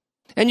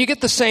 And you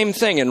get the same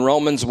thing in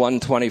Romans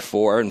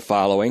 1:24 and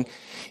following.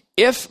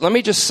 Let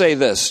me just say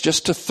this,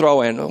 just to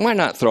throw in, why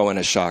not throw in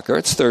a shocker?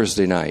 It's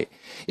Thursday night.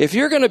 If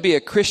you're going to be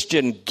a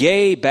Christian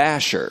gay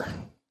basher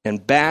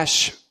and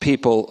bash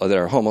people that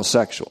are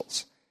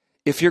homosexuals,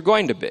 if you're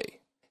going to be,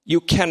 you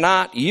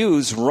cannot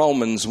use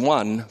Romans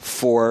 1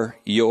 for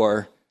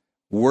your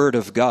Word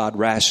of God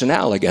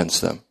rationale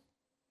against them.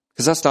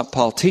 Because that's not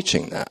Paul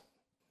teaching that.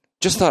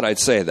 Just thought I'd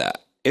say that.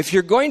 If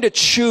you're going to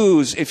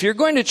choose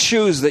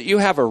that you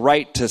have a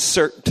right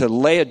to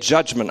lay a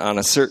judgment on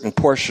a certain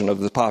portion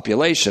of the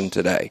population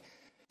today,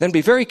 then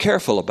be very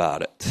careful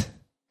about it.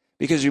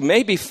 Because you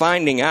may be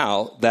finding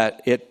out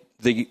that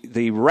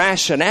the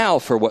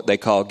rationale for what they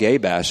call gay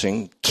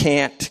bashing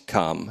can't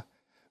come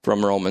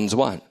from Romans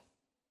 1.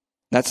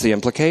 That's the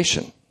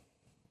implication.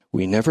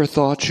 We never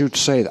thought you'd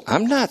say that.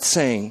 I'm not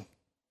saying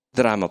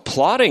that I'm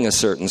applauding a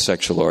certain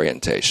sexual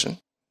orientation.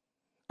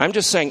 I'm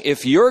just saying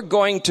if you're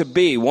going to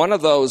be one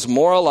of those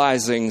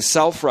moralizing,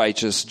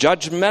 self-righteous,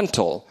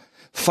 judgmental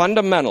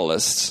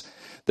fundamentalists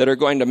that are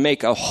going to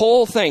make a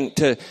whole thing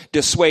to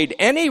dissuade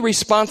any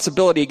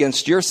responsibility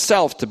against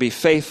yourself to be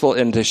faithful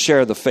and to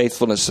share the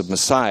faithfulness of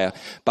Messiah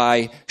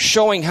by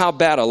showing how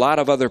bad a lot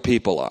of other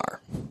people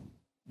are,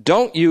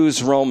 don't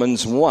use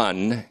Romans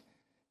 1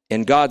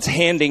 in God's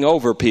handing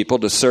over people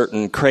to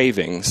certain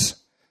cravings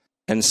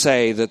and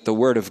say that the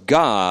Word of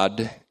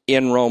God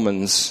in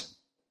Romans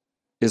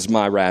is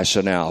my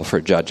rationale for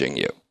judging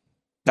you.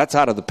 That's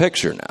out of the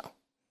picture now.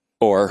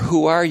 Or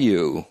who are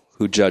you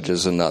who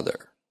judges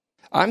another?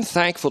 I'm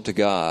thankful to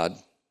God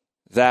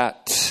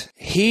that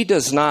He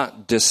does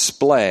not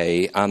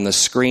display on the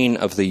screen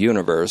of the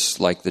universe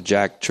like the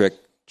Jack Chick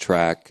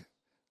track,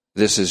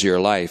 This Is Your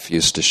Life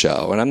used to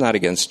show. And I'm not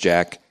against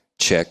Jack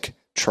Chick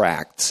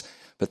tracts,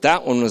 but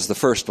that one was the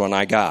first one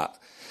I got.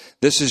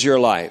 This is your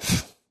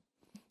life.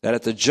 That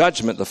at the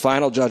judgment, the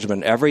final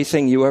judgment,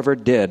 everything you ever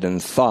did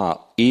and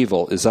thought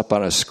evil is up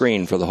on a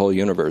screen for the whole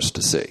universe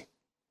to see.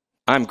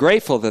 I'm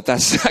grateful that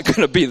that's not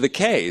going to be the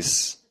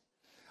case.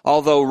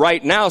 Although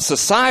right now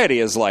society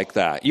is like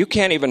that. You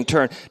can't even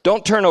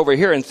don't turn over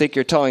here and think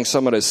you're telling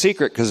someone a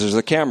secret because there's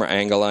a camera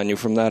angle on you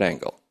from that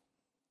angle.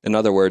 In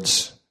other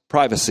words,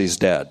 privacy's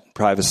dead.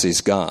 Privacy's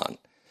gone.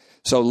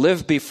 So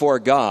live before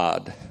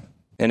God.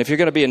 And if you're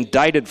going to be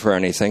indicted for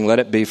anything, let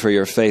it be for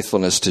your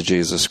faithfulness to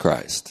Jesus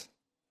Christ.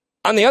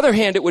 On the other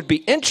hand, it would be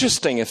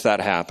interesting if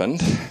that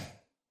happened,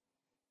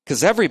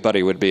 because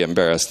everybody would be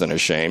embarrassed and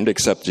ashamed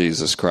except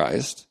Jesus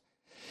Christ,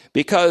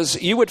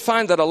 because you would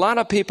find that a lot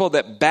of people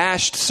that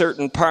bashed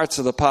certain parts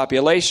of the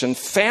population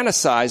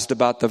fantasized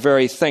about the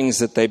very things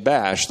that they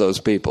bashed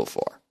those people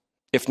for,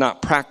 if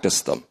not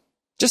practiced them.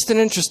 Just an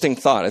interesting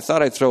thought. I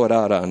thought I'd throw it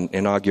out on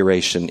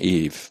Inauguration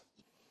Eve,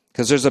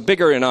 because there's a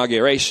bigger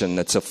inauguration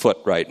that's afoot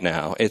right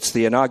now. It's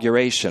the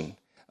inauguration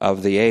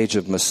of the age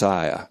of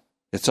Messiah.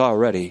 It's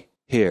already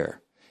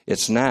here.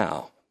 It's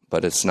now,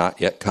 but it's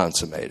not yet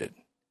consummated.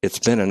 It's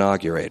been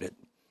inaugurated.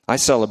 I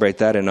celebrate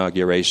that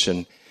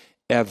inauguration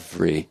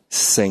every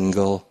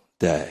single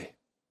day.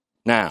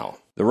 Now,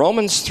 the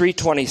Romans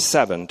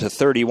 3:27 to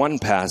 31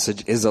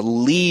 passage is a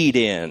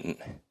lead-in.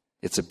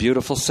 It's a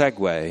beautiful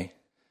segue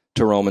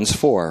to Romans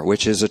 4,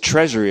 which is a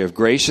treasury of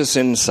gracious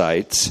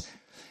insights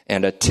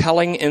and a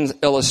telling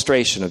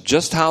illustration of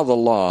just how the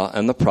law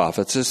and the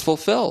prophets is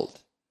fulfilled.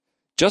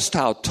 Just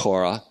how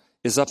Torah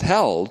is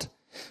upheld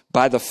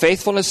by the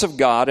faithfulness of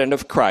God and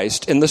of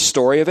Christ in the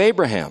story of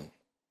Abraham.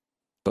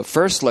 But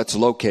first, let's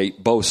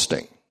locate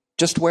boasting.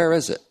 Just where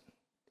is it?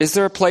 Is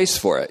there a place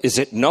for it? Is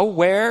it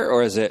nowhere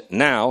or is it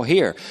now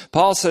here?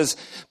 Paul says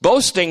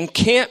boasting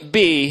can't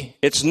be,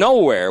 it's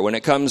nowhere when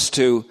it comes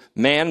to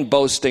man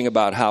boasting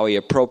about how he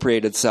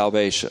appropriated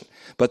salvation.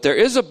 But there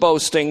is a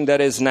boasting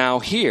that is now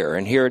here,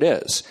 and here it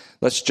is.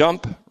 Let's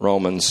jump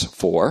Romans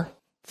 4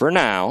 for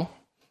now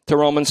to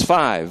Romans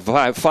 5.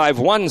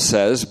 5:1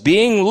 says,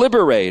 being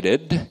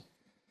liberated,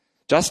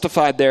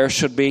 justified there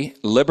should be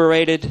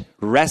liberated,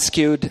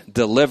 rescued,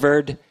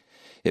 delivered.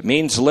 It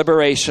means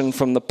liberation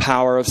from the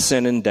power of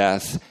sin and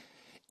death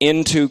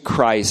into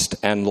Christ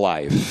and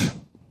life.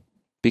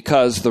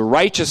 Because the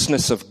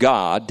righteousness of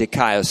God,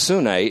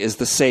 dikaiosune, is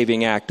the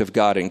saving act of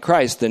God in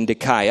Christ, then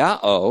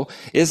dikaiao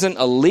isn't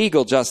a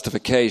legal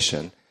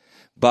justification,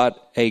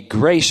 but a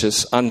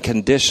gracious,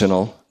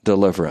 unconditional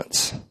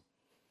deliverance.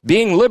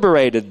 Being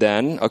liberated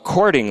then,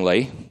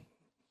 accordingly,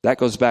 that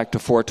goes back to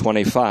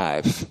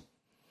 4:25.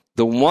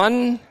 The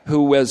one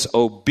who was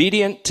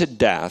obedient to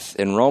death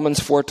in Romans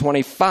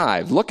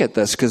 4:25, look at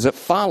this because it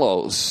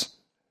follows.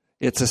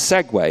 It's a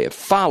segue. It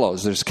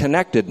follows. There's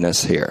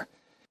connectedness here.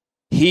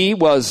 He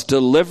was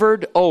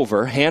delivered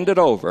over, handed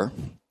over.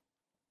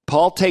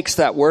 Paul takes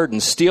that word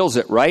and steals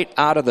it right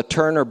out of the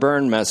turn or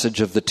burn message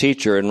of the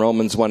teacher in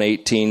Romans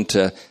 1:18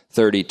 to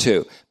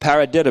 32.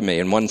 Paradidomi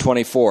in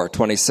 1:24,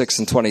 26,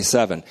 and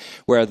 27,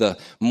 where the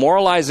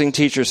moralizing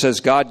teacher says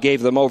God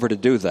gave them over to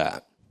do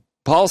that.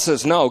 Paul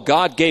says, no,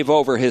 God gave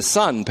over his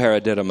son,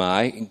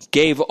 paradidomi,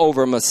 gave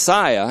over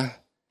Messiah.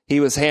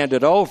 He was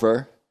handed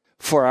over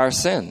for our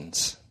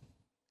sins.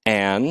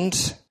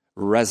 and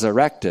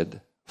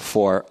resurrected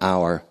for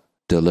our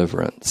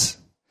deliverance.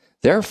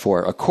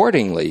 Therefore,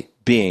 accordingly,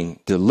 being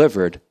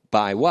delivered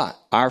by what?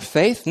 Our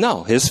faith?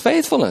 No, his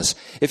faithfulness.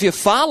 If you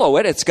follow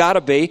it, it's got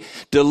to be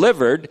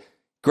delivered,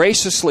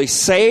 graciously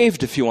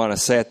saved, if you want to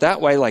say it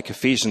that way, like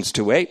Ephesians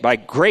 2:8. By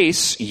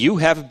grace, you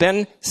have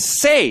been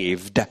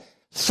saved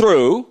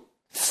through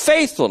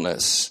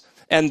faithfulness.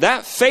 And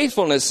that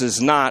faithfulness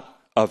is not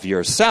of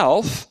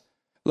yourself,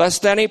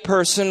 lest any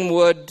person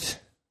would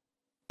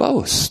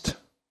boast.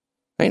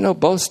 Ain't no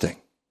boasting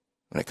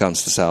when it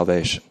comes to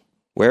salvation.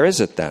 Where is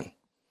it then?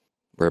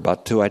 We're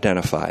about to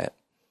identify it.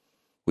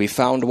 We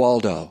found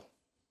Waldo.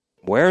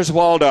 Where's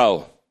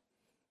Waldo?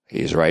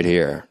 He's right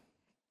here.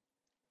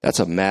 That's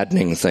a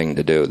maddening thing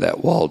to do,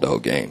 that Waldo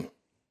game.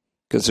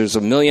 Because there's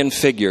 1 million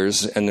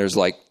figures, and there's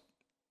like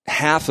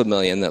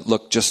 500,000 that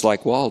look just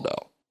like Waldo.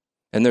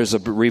 And there's a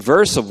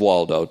reverse of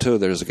Waldo, too.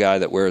 There's a guy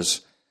that wears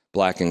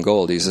black and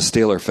gold. He's a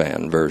Steeler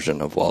fan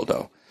version of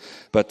Waldo.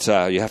 But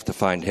you have to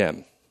find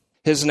him.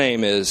 His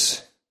name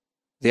is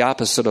the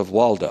opposite of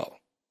Waldo.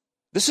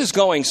 This is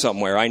going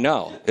somewhere, I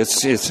know.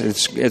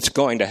 It's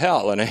going to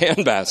hell in a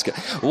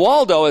handbasket.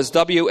 Waldo is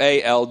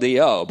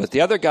W-A-L-D-O, but the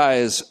other guy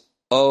is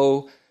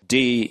O-D-L-O-W.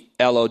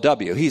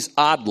 He's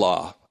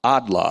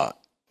Oddlaw.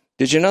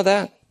 Did you know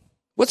that?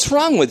 What's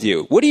wrong with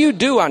you? What do you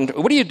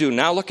do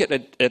now? Look at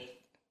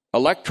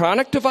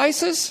electronic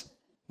devices?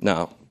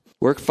 No.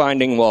 We're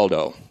finding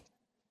Waldo.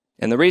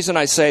 And the reason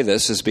I say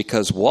this is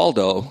because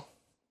Waldo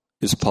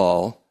is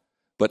Paul,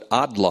 but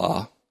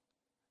Oddlaw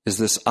is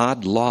this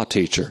odd law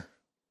teacher.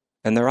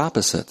 And they're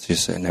opposites. You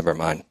say, never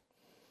mind.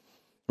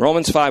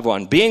 Romans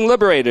 5:1, being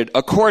liberated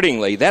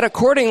accordingly. That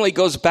accordingly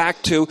goes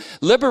back to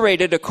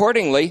liberated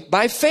accordingly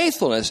by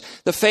faithfulness.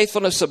 The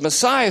faithfulness of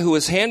Messiah, who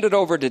was handed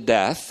over to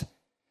death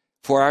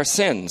for our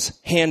sins.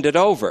 Handed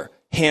over.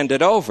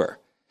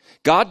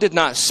 God did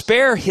not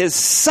spare his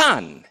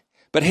son,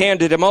 but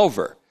handed him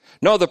over.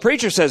 No, the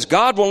preacher says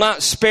God will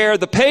not spare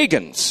the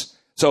pagans.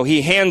 So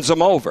he hands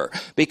them over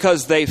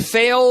because they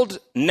failed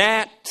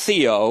Nat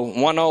Theo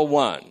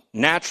 101,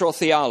 natural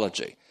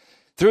theology.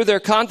 Through their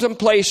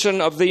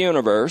contemplation of the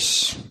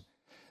universe,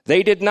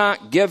 they did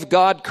not give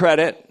God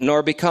credit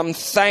nor become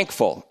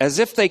thankful as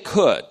if they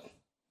could.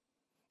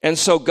 And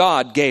so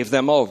God gave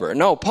them over.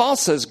 No, Paul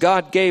says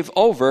God gave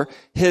over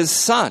his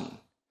son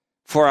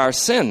for our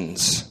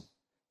sins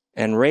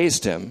and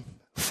raised him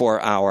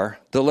for our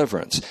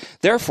deliverance.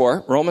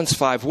 Therefore, Romans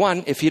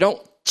 5:1, if you don't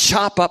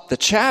chop up the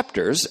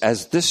chapters,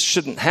 as this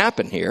shouldn't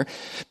happen here,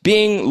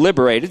 being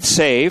liberated,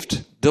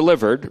 saved,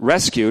 delivered,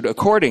 rescued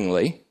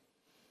accordingly,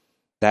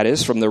 that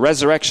is, from the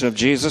resurrection of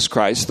Jesus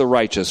Christ, the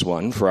righteous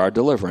one, for our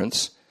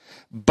deliverance,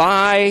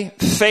 by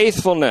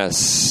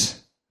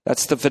faithfulness.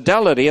 That's the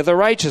fidelity of the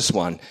righteous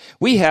one.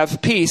 We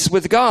have peace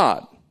with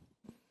God.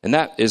 And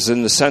that is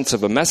in the sense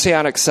of a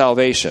messianic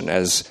salvation,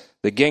 as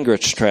the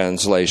Gingrich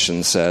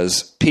translation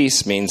says,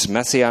 peace means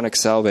messianic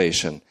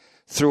salvation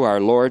through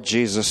our Lord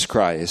Jesus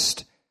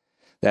Christ.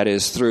 That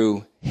is,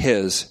 through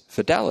his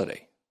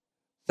fidelity.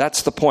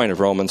 That's the point of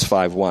Romans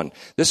 5:1.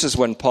 This is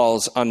when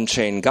Paul's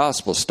unchained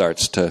gospel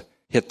starts to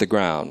hit the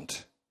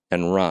ground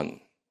and run.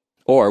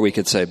 Or we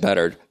could say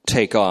better,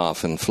 take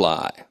off and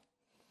fly.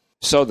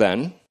 So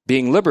then,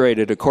 being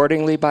liberated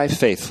accordingly by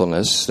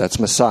faithfulness, that's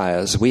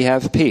Messiah's, we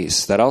have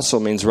peace. That also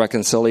means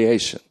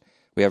reconciliation.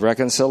 We have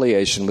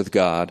reconciliation with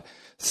God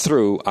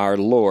through our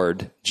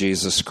Lord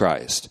Jesus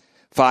Christ.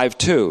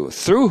 5:2,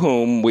 through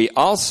whom we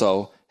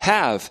also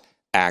have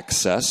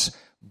access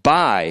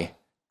by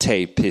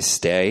te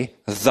piste,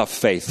 the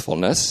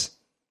faithfulness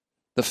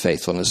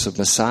of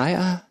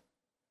Messiah,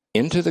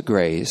 into the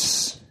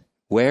grace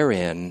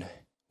wherein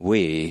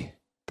we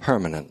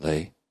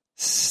permanently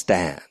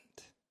stand.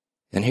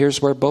 And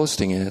here's where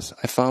boasting is.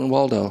 I found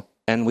Waldo.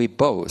 And we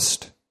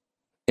boast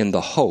in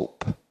the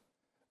hope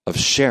of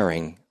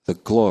sharing the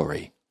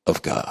glory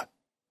of God.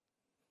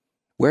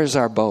 Where's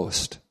our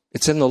boast?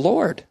 It's in the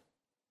Lord.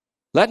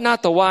 Let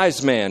not the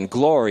wise man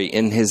glory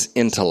in his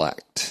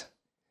intellect.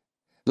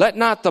 Let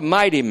not the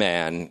mighty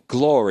man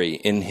glory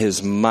in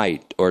his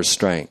might or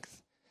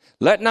strength.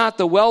 Let not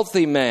the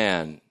wealthy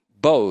man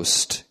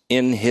boast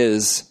in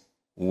his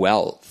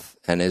wealth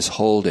and his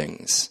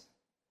holdings.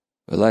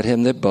 But let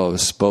him that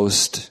boasts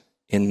boast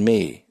in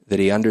me, that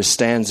he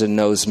understands and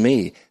knows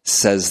me,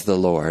 says the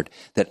Lord,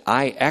 that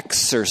I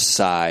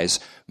exercise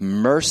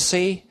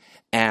mercy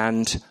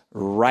and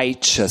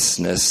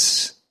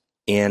righteousness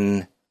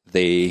in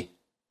the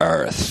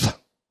earth.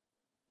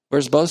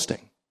 Where's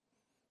boasting?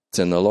 It's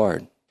in the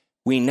Lord.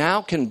 We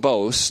now can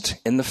boast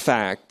in the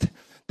fact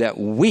that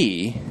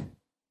we,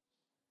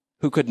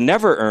 who could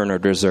never earn or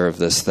deserve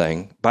this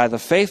thing, by the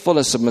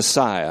faithfulness of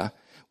Messiah,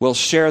 will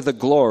share the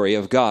glory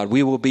of God.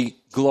 We will be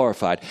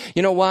glorified.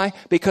 You know why?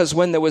 Because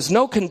when there was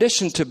no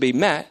condition to be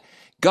met,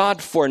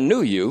 God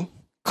foreknew you,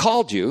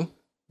 called you,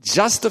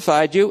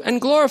 justified you, and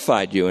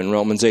glorified you in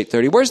Romans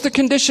 8:30. Where's the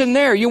condition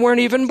there? You weren't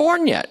even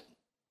born yet.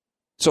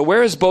 So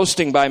where is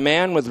boasting by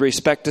man with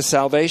respect to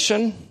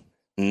salvation?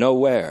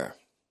 Nowhere.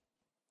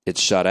 It's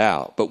shut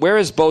out. But where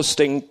is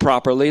boasting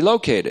properly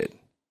located?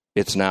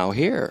 It's now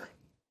here.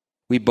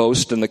 We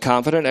boast in the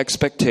confident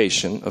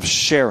expectation of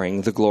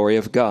sharing the glory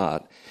of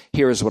God.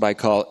 Here is what I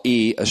call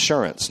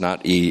E-assurance,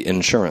 not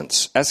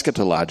E-insurance.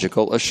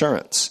 Eschatological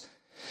assurance.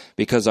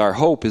 Because our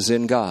hope is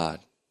in God.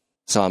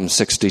 Psalm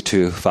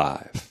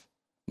 62:5.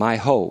 My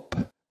hope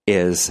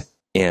is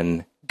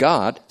in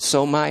God,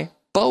 so my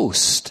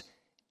boast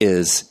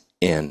is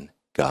in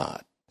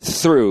God.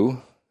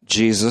 Through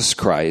Jesus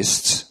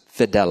Christ's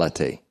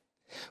fidelity.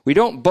 We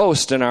don't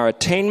boast in our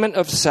attainment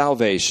of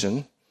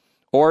salvation,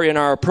 or in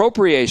our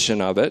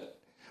appropriation of it,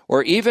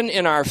 or even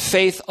in our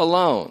faith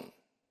alone,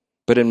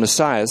 but in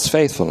Messiah's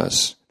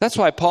faithfulness. That's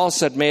why Paul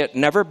said, may it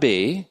never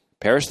be,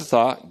 perish the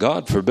thought,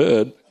 God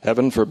forbid,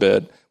 heaven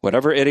forbid,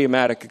 whatever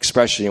idiomatic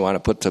expression you want to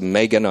put to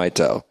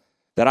meganoito,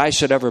 that I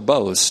should ever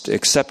boast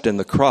except in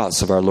the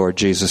cross of our Lord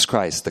Jesus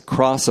Christ. The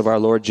cross of our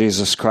Lord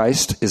Jesus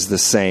Christ is the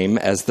same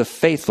as the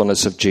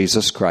faithfulness of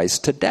Jesus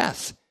Christ to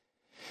death.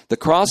 The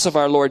cross of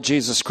our Lord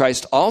Jesus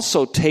Christ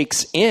also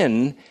takes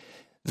in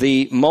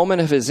the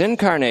moment of his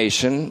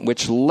incarnation,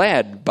 which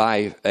led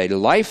by a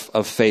life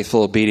of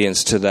faithful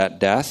obedience to that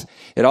death.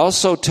 It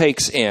also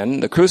takes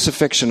in the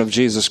crucifixion of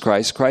Jesus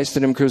Christ, Christ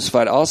and him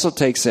crucified, also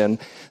takes in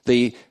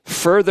the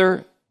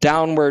further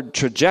downward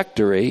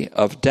trajectory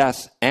of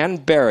death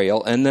and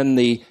burial, and then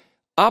the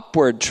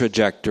upward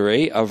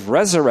trajectory of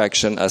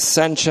resurrection,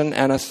 ascension,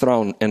 and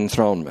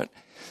enthronement.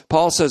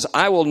 Paul says,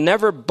 I will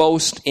never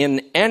boast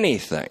in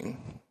anything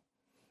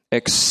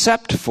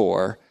except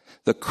for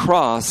the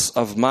cross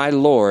of my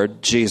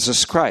Lord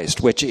Jesus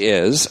Christ, which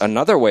is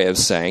another way of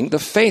saying the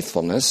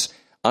faithfulness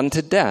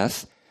unto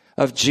death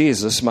of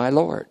Jesus my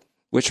Lord,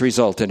 which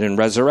resulted in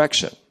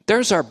resurrection.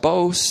 There's our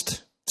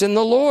boast. It's in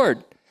the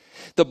Lord.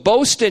 The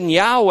boast in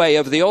Yahweh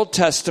of the Old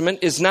Testament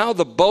is now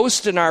the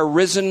boast in our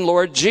risen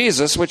Lord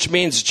Jesus, which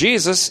means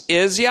Jesus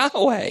is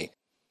Yahweh.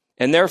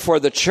 And therefore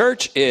the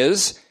church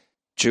is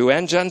Jew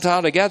and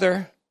Gentile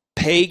together,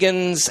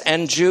 pagans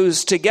and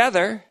Jews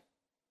together,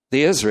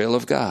 the Israel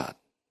of God.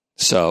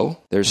 So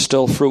there's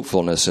still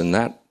fruitfulness in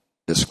that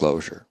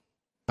disclosure.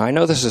 I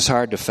know this is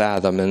hard to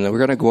fathom, and we're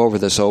going to go over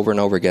this over and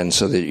over again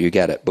so that you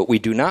get it. But we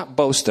do not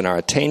boast in our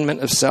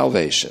attainment of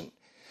salvation,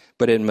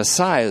 but in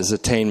Messiah's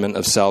attainment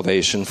of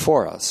salvation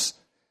for us,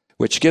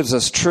 which gives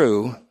us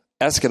true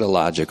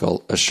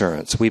eschatological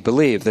assurance. We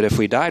believe that if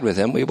we died with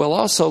him, we will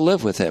also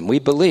live with him. We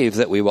believe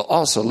that we will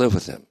also live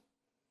with him.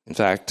 In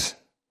fact,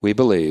 we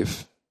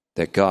believe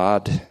that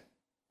God,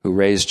 who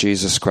raised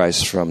Jesus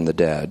Christ from the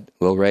dead,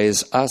 will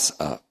raise us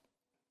up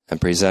and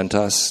present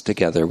us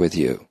together with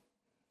you.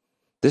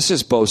 This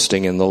is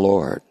boasting in the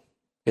Lord.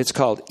 It's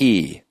called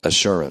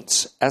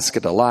E-assurance,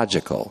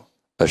 eschatological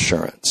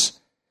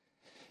assurance.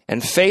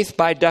 And faith,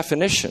 by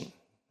definition,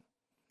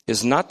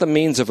 is not the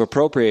means of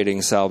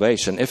appropriating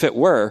salvation. If it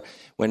were,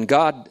 when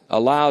God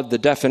allowed the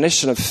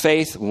definition of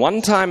faith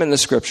one time in the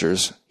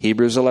Scriptures,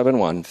 Hebrews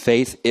 11:1,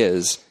 faith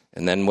is,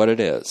 and then what it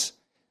is,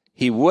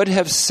 he would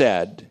have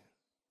said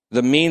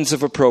the means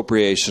of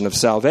appropriation of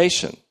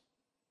salvation,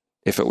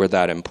 if it were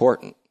that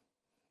important.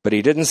 But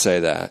he didn't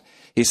say that.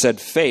 He said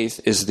faith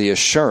is the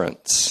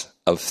assurance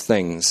of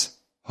things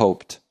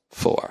hoped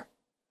for.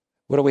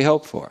 What do we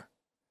hope for?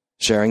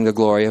 Sharing the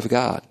glory of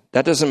God.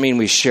 That doesn't mean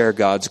we share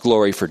God's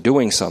glory for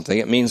doing something.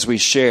 It means we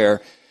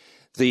share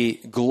the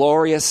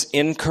glorious,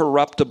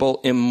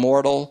 incorruptible,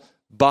 immortal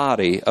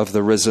body of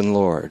the risen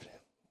Lord.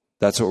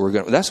 That's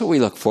what we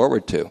look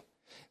forward to.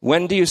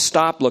 When do you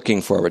stop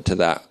looking forward to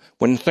that?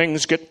 When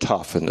things get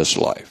tough in this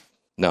life.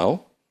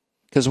 No,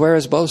 because where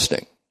is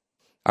boasting?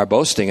 Our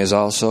boasting is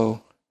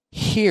also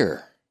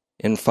here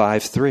in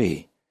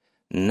 5:3.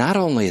 Not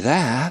only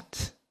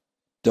that,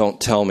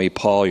 don't tell me,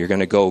 Paul, you're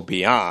going to go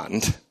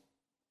beyond.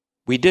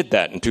 We did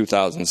that in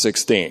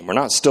 2016. We're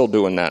not still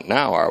doing that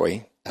now, are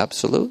we?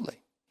 Absolutely.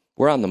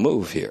 We're on the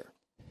move here.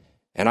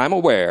 And I'm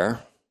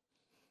aware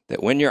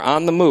that when you're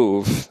on the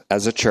move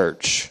as a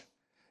church,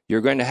 you're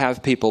going to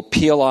have people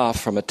peel off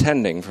from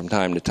attending from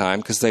time to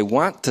time because they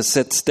want to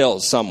sit still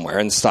somewhere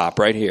and stop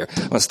right here.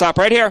 I'm going to stop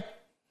right here.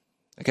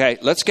 Okay,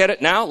 let's get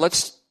it now.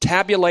 Let's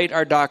tabulate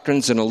our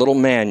doctrines in a little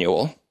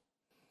manual.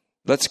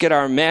 Let's get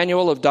our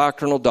manual of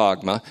doctrinal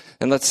dogma,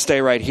 and let's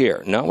stay right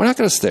here. No, we're not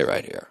going to stay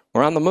right here.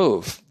 We're on the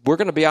move. We're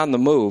going to be on the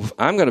move.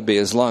 I'm going to be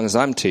as long as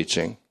I'm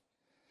teaching.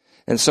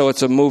 And so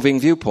it's a moving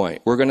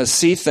viewpoint. We're going to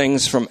see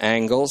things from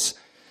angles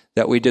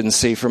that we didn't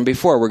see from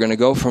before. We're going to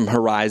go from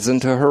horizon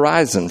to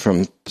horizon,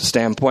 from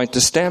standpoint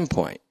to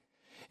standpoint.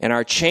 And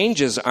our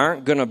changes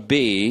aren't going to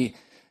be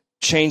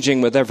changing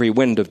with every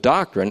wind of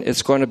doctrine.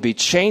 It's going to be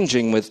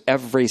changing with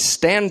every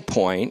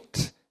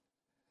standpoint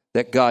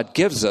that God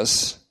gives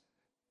us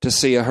to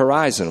see a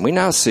horizon. We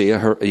now see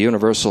a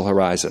universal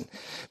horizon.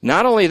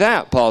 Not only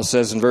that, Paul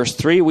says in verse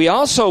 3, we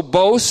also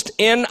boast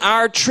in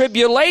our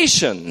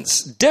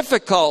tribulations,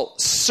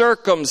 difficult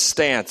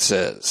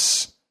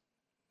circumstances,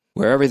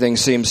 where everything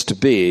seems to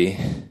be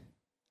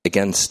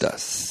against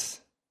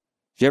us.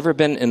 Have you ever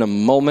been in a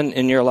moment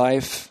in your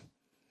life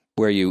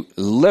where you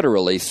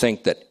literally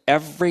think that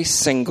every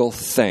single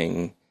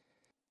thing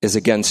is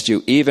against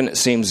you. Even it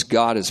seems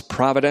God is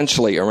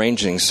providentially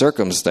arranging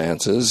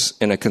circumstances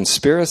in a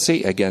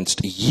conspiracy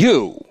against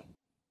you.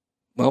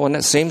 Well, when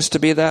it seems to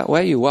be that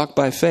way, you walk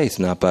by faith,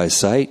 not by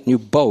sight. You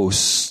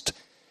boast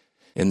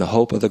in the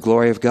hope of the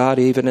glory of God,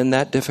 even in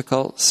that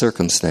difficult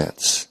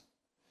circumstance.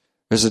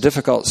 There's a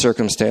difficult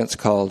circumstance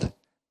called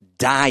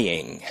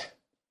dying.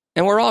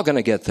 And we're all going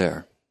to get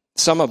there.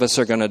 Some of us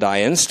are going to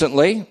die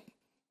instantly.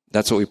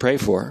 That's what we pray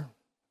for.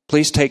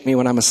 Please take me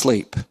when I'm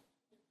asleep.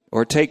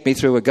 Or take me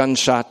through a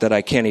gunshot that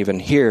I can't even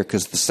hear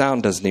because the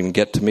sound doesn't even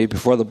get to me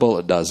before the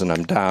bullet does, and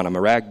I'm down. I'm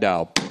a rag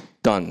doll.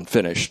 Done.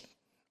 Finished.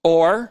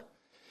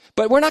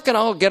 But we're not going to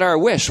all get our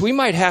wish. We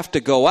might have to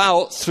go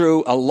out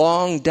through a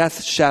long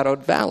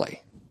death-shadowed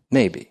valley.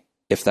 Maybe,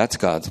 if that's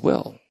God's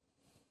will.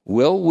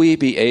 Will we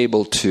be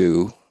able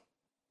to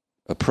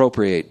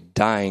appropriate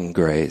dying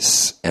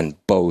grace and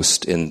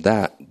boast in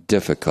that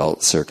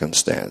difficult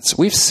circumstance?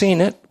 We've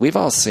seen it. We've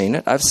all seen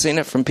it. I've seen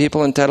it from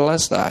people in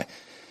Tetelestai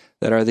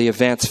that are the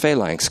advanced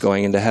phalanx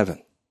going into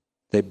heaven.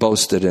 They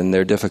boasted in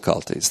their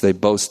difficulties. They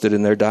boasted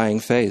in their dying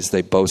phase.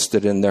 They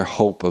boasted in their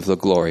hope of the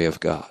glory of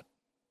God.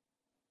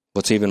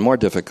 What's even more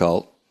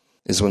difficult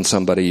is when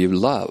somebody you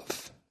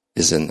love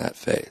is in that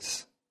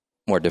phase.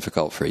 More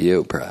difficult for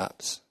you,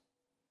 perhaps.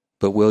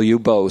 But will you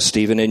boast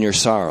even in your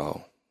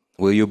sorrow?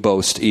 Will you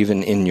boast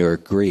even in your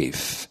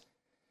grief?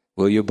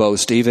 Will you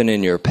boast even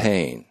in your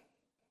pain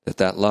that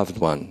that loved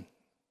one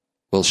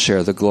will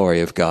share the glory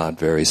of God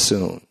very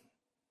soon,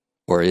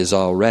 or is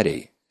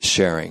already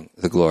sharing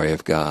the glory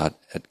of God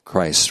at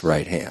Christ's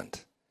right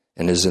hand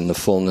and is in the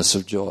fullness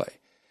of joy?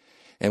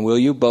 And will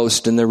you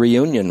boast in the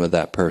reunion with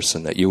that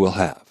person that you will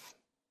have?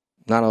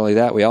 Not only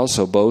that, we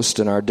also boast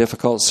in our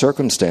difficult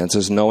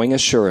circumstances, knowing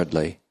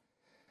assuredly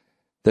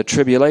that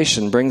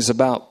tribulation brings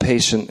about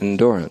patient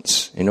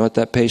endurance. You know what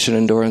that patient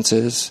endurance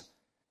is?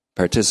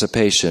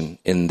 Participation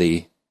in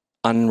the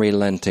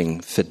unrelenting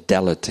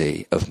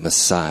fidelity of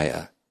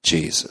Messiah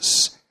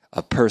Jesus.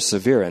 A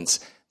perseverance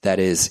that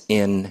is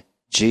in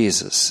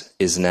Jesus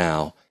is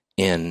now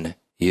in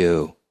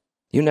you.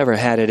 You never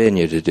had it in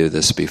you to do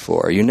this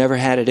before. You never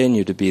had it in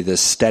you to be this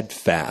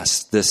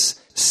steadfast, this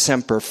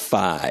semper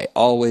fi,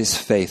 always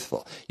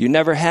faithful. You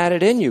never had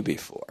it in you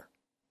before.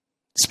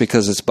 It's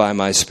because it's by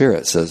my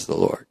Spirit, says the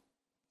Lord.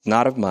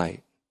 Not of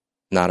might,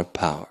 not of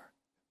power,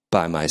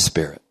 by my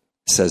Spirit,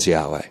 says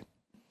Yahweh.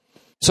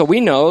 So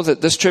we know that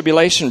this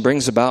tribulation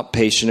brings about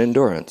patient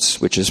endurance,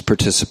 which is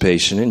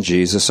participation in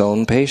Jesus'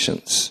 own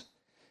patience.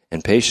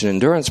 And patient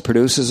endurance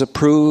produces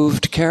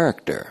approved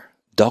character,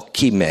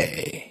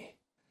 dokime.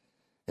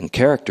 And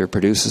character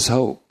produces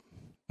hope.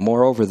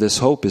 Moreover, this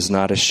hope is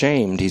not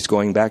ashamed. He's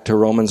going back to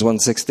Romans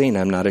 1:16.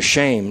 I'm not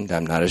ashamed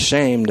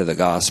of the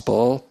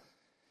gospel,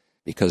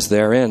 because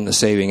therein the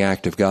saving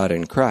act of God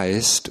in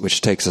Christ,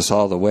 which takes us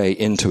all the way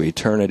into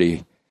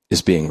eternity,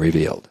 is being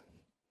revealed.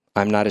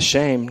 I'm not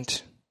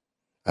ashamed.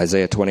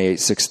 Isaiah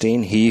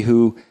 28:16. He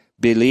who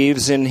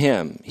believes in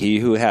him, he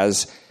who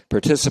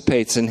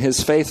participates in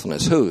his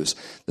faithfulness. Whose?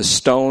 The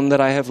stone that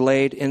I have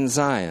laid in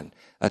Zion,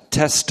 a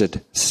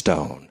tested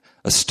stone.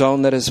 A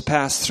stone that has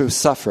passed through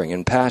suffering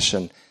and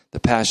passion, the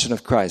passion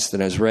of Christ,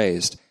 and has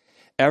raised.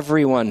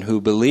 Everyone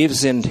who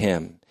believes in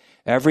him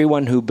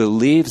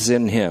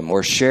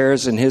or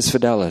shares in his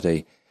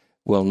fidelity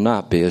will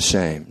not be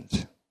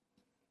ashamed.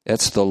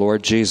 That's the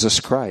Lord Jesus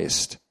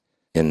Christ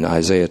in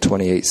Isaiah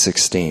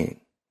 28:16.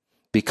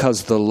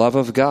 Because the love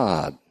of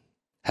God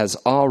has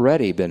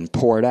already been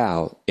poured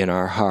out in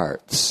our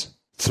hearts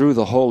through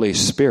the Holy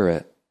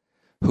Spirit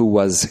who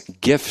was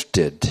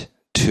gifted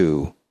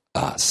to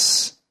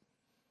us.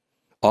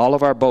 All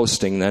of our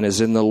boasting then is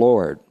in the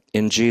Lord,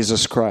 in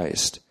Jesus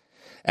Christ,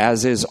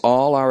 as is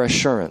all our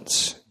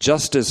assurance,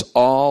 just as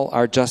all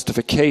our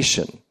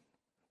justification,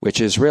 which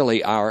is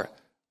really our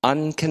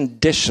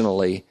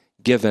unconditionally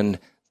given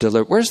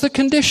deliverance. Where's the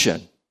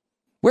condition?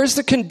 Where's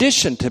the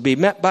condition to be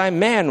met by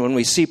man when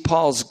we see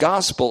Paul's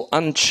gospel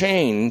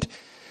unchained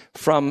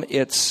from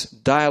its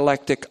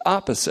dialectic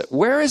opposite?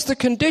 Where is the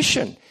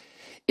condition?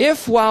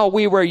 If while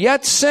we were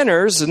yet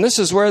sinners, and this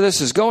is where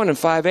this is going in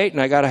 5:8, and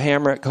I got to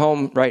hammer it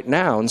home right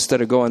now instead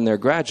of going there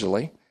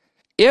gradually.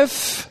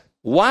 If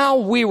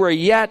while we were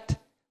yet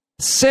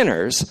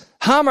sinners,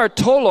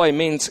 hamartoloi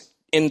means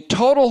in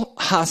total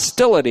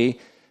hostility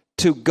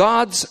to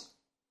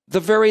the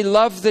very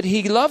love that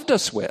he loved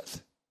us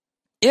with.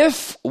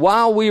 If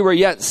while we were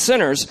yet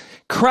sinners,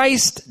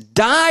 Christ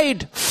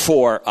died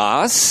for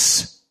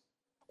us,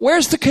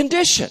 where's the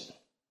condition?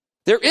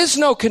 There is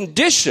no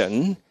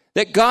condition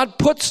that God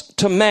puts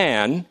to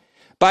man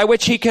by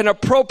which he can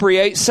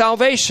appropriate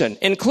salvation,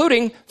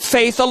 including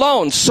faith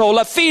alone,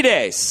 sola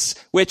fides,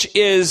 which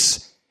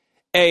is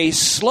a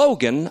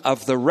slogan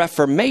of the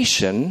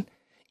Reformation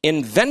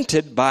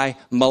invented by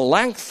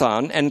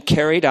Melanchthon and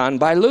carried on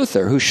by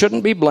Luther, who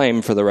shouldn't be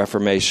blamed for the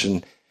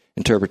Reformation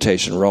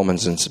interpretation,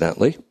 Romans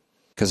incidentally,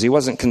 because he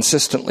wasn't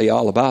consistently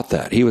all about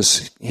that. He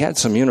had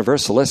some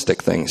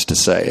universalistic things to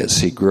say as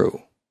he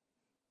grew,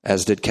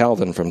 as did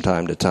Calvin from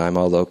time to time,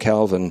 although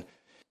Calvin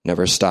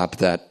never stopped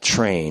that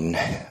train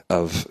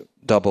of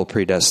double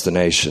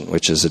predestination,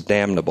 which is a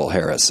damnable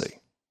heresy,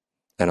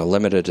 and a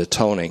limited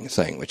atoning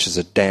thing, which is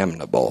a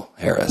damnable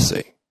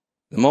heresy.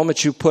 The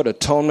moment you put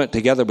atonement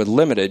together with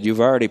limited,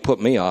 you've already put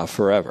me off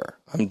forever.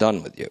 I'm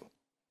done with you.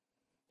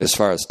 As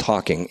far as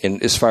talking,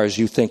 and as far as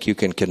you think you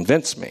can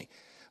convince me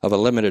of a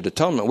limited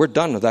atonement, we're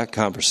done with that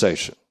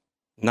conversation.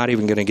 Not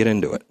even going to get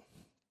into it.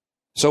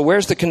 So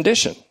where's the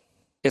condition?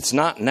 It's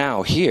not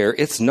now here.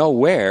 It's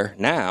nowhere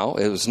now.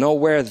 It was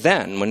nowhere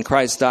then when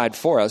Christ died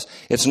for us.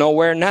 It's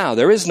nowhere now.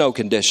 There is no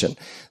condition.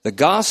 The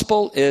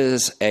gospel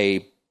is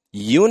a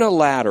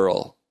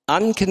unilateral,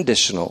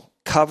 unconditional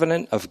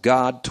covenant of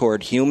God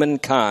toward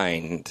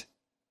humankind,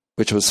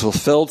 which was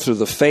fulfilled through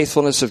the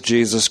faithfulness of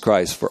Jesus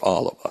Christ for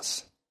all of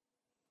us.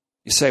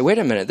 You say, wait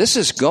a minute, this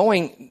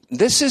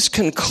is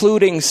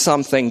concluding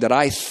something that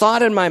I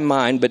thought in my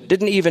mind but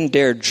didn't even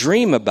dare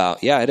dream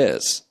about. Yeah, it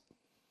is.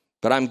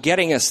 But I'm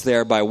getting us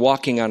there by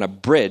walking on a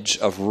bridge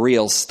of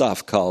real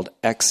stuff called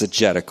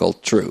exegetical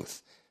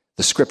truth,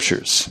 the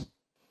scriptures.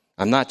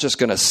 I'm not just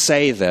going to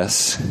say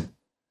this.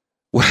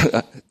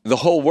 The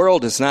whole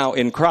world is now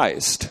in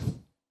Christ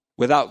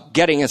without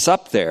getting us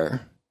up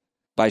there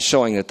by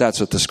showing that that's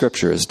what the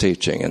scripture is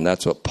teaching and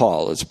that's what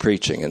Paul is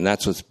preaching and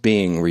that's what's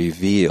being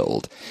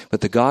revealed.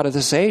 But the God of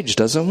this age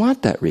doesn't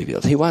want that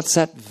revealed. He wants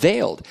that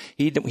veiled.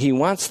 He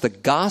wants the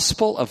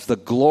gospel of the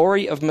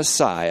glory of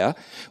Messiah,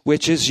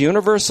 which is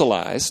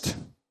universalized,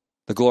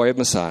 the glory of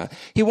Messiah.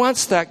 He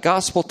wants that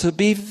gospel to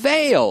be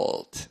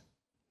veiled.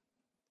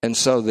 And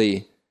so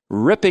the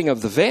ripping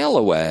of the veil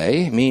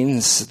away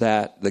means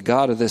that the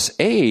God of this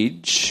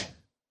age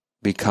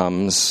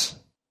becomes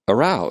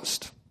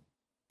aroused.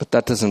 But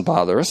that doesn't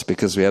bother us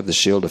because we have the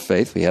shield of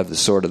faith, we have the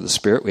sword of the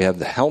Spirit, we have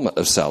the helmet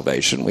of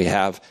salvation, we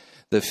have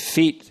the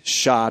feet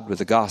shod with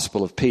the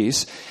gospel of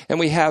peace, and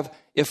we have,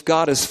 if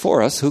God is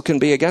for us, who can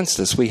be against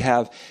us? We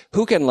have,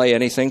 who can lay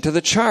anything to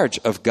the charge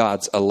of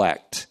God's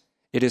elect?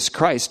 It is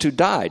Christ who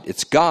died.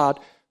 It's God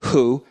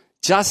who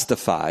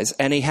justifies,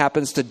 and he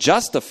happens to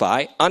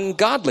justify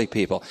ungodly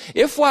people.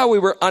 If while we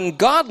were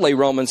ungodly,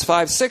 Romans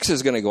 5:6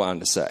 is going to go on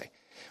to say,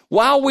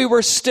 while we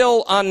were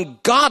still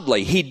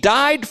ungodly, he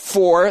died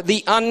for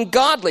the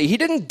ungodly. He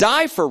didn't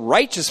die for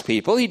righteous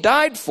people. He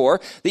died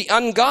for the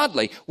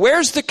ungodly.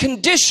 Where's the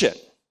condition?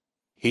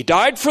 He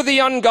died for the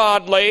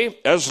ungodly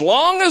as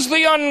long as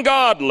the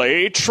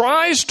ungodly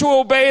tries to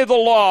obey the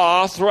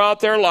law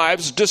throughout their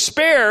lives,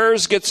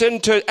 despairs, gets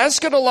into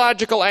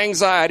eschatological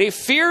anxiety,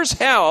 fears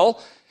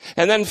hell,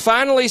 and then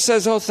finally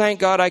says, oh, thank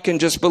God I can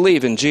just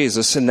believe in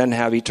Jesus and then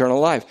have eternal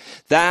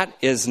life. That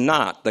is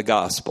not the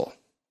gospel.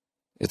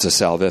 It's a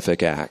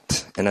salvific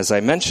act. And as I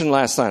mentioned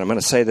last night, I'm going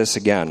to say this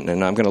again,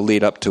 and I'm going to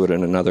lead up to it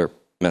in another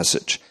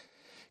message.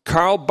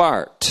 Karl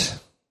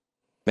Barth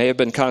may have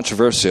been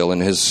controversial in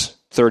his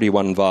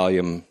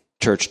 31-volume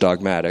Church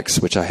Dogmatics,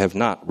 which I have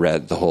not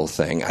read the whole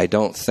thing. I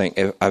don't think,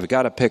 I've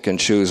got to pick and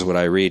choose what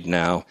I read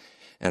now,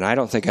 and I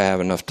don't think I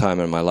have enough time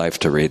in my life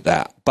to read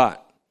that.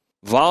 But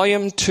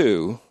Volume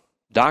 2,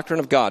 Doctrine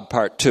of God,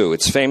 Part 2,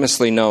 it's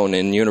famously known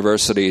in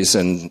universities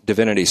and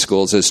divinity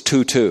schools as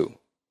 2:2.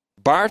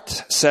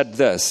 Barth said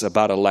this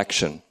about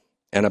election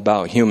and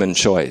about human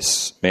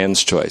choice,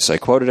 man's choice. I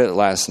quoted it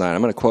last night.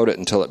 I'm going to quote it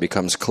until it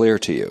becomes clear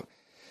to you.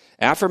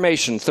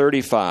 Affirmation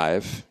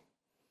 35,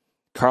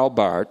 Karl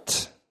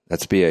Barth,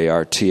 that's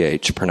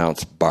B-A-R-T-H,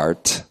 pronounced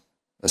Barth,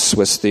 a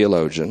Swiss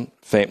theologian,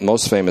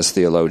 most famous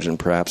theologian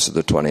perhaps of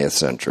the 20th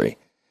century.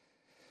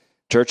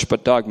 Church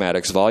but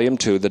Dogmatics, Volume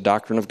 2, The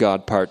Doctrine of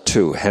God, Part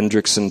 2,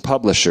 Hendrickson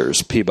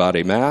Publishers,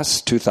 Peabody,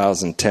 Mass.,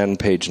 2010,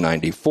 page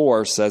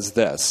 94, says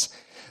this: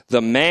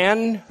 the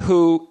man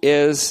who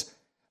is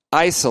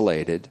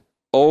isolated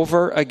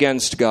over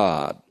against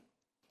God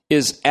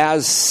is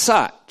as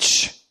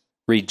such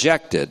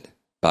rejected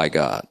by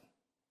God.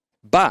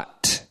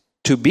 But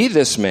to be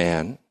this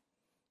man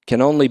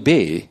can only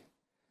be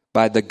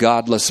by the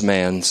godless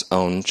man's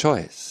own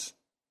choice.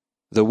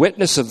 The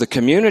witness of the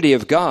community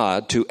of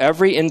God to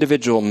every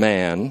individual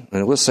man,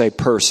 and we'll say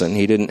person,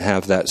 he didn't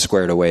have that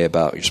squared away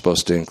about, you're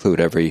supposed to include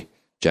every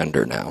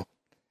gender now.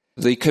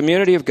 The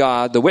community of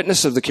God, the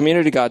witness of the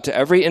community of God to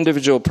every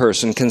individual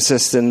person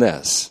consists in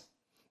this,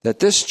 that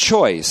this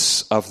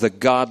choice of the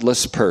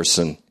godless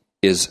person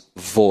is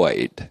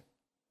void.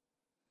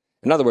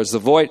 In other words,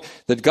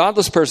 the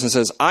godless person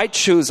says, I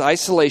choose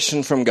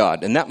isolation from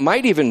God. And that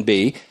might even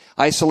be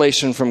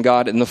isolation from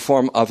God in the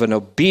form of an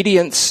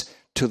obedience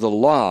to the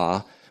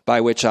law by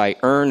which I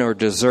earn or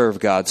deserve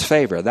God's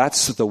favor.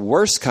 That's the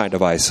worst kind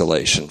of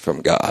isolation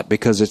from God,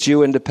 because it's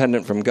you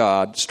independent from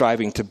God,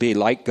 striving to be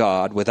like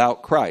God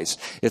without Christ.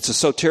 It's a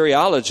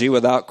soteriology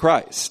without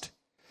Christ.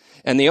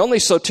 And the only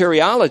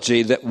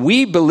soteriology that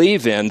we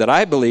believe in, that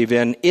I believe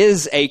in,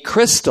 is a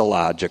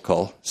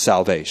Christological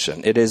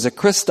salvation. It is a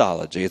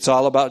Christology. It's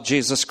all about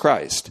Jesus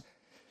Christ.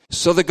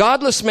 So the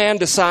godless man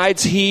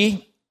decides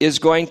he is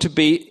going to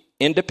be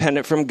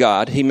independent from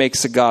God. He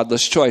makes a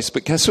godless choice.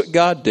 But guess what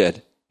God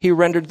did? He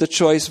rendered the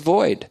choice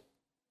void.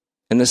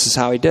 And this is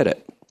how he did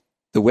it.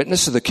 The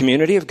witness of the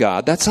community of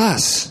God, that's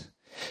us,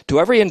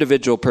 to every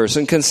individual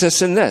person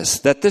consists in this,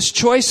 that this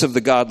choice of the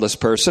godless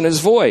person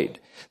is void.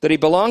 that he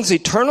belongs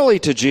eternally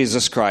to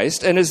Jesus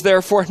Christ and is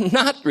therefore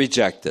not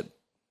rejected,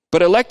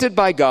 but elected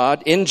by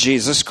God in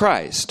Jesus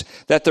Christ,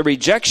 that the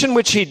rejection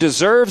which he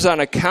deserves on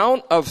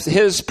account of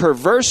his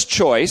perverse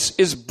choice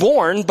is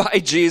borne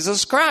by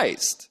Jesus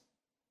Christ,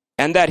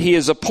 and that he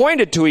is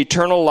appointed to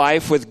eternal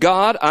life with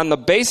God on the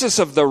basis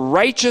of the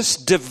righteous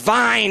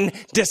divine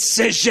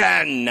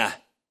decision.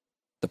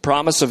 The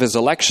promise of his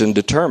election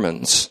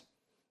determines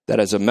that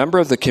as a member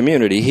of the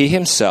community, he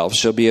himself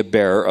shall be a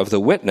bearer of the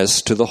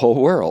witness to the whole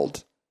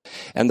world.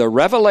 And the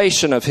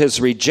revelation of his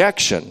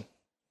rejection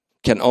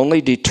can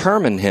only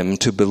determine him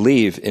to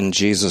believe in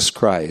Jesus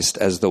Christ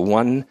as the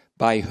one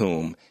by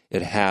whom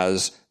it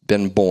has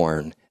been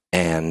born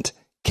and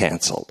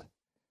canceled.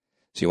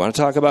 So you want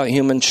to talk about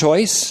human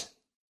choice?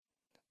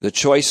 The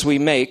choice we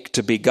make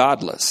to be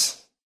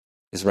godless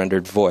is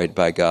rendered void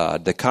by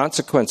God. The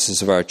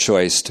consequences of our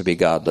choice to be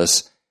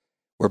godless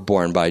were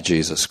borne by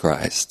Jesus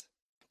Christ.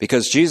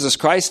 Because Jesus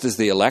Christ is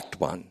the elect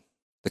one,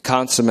 the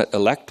consummate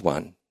elect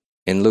one.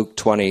 In Luke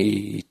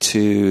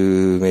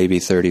 22, maybe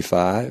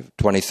 35,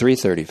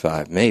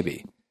 23:35,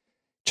 maybe.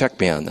 Check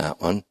me on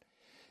that one.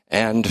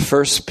 And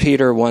 1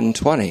 Peter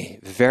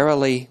 1:20,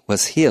 verily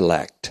was he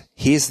elect.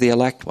 He's the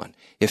elect one.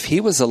 If he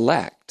was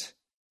elect,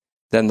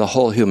 then the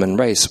whole human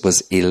race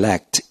was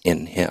elect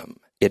in him.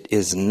 It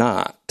is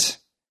not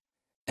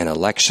an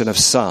election of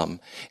some.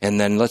 And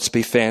then let's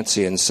be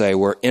fancy and say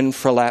we're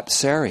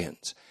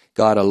infralapsarians.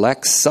 God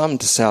elects some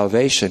to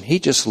salvation. He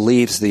just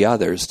leaves the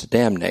others to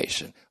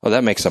damnation. Well,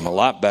 that makes them a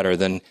lot better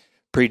than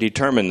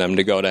predetermine them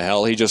to go to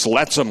hell. He just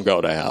lets them go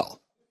to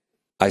hell.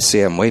 I see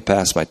I'm way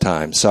past my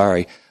time.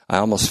 Sorry. I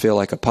almost feel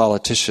like a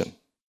politician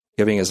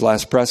giving his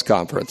last press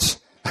conference.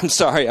 I'm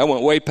sorry. I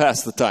went way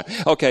past the time.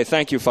 Okay.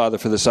 Thank you, Father,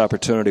 for this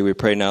opportunity. We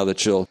pray now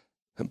that you'll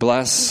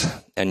bless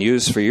and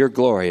use for your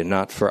glory and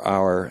not for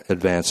our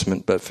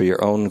advancement, but for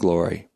your own glory.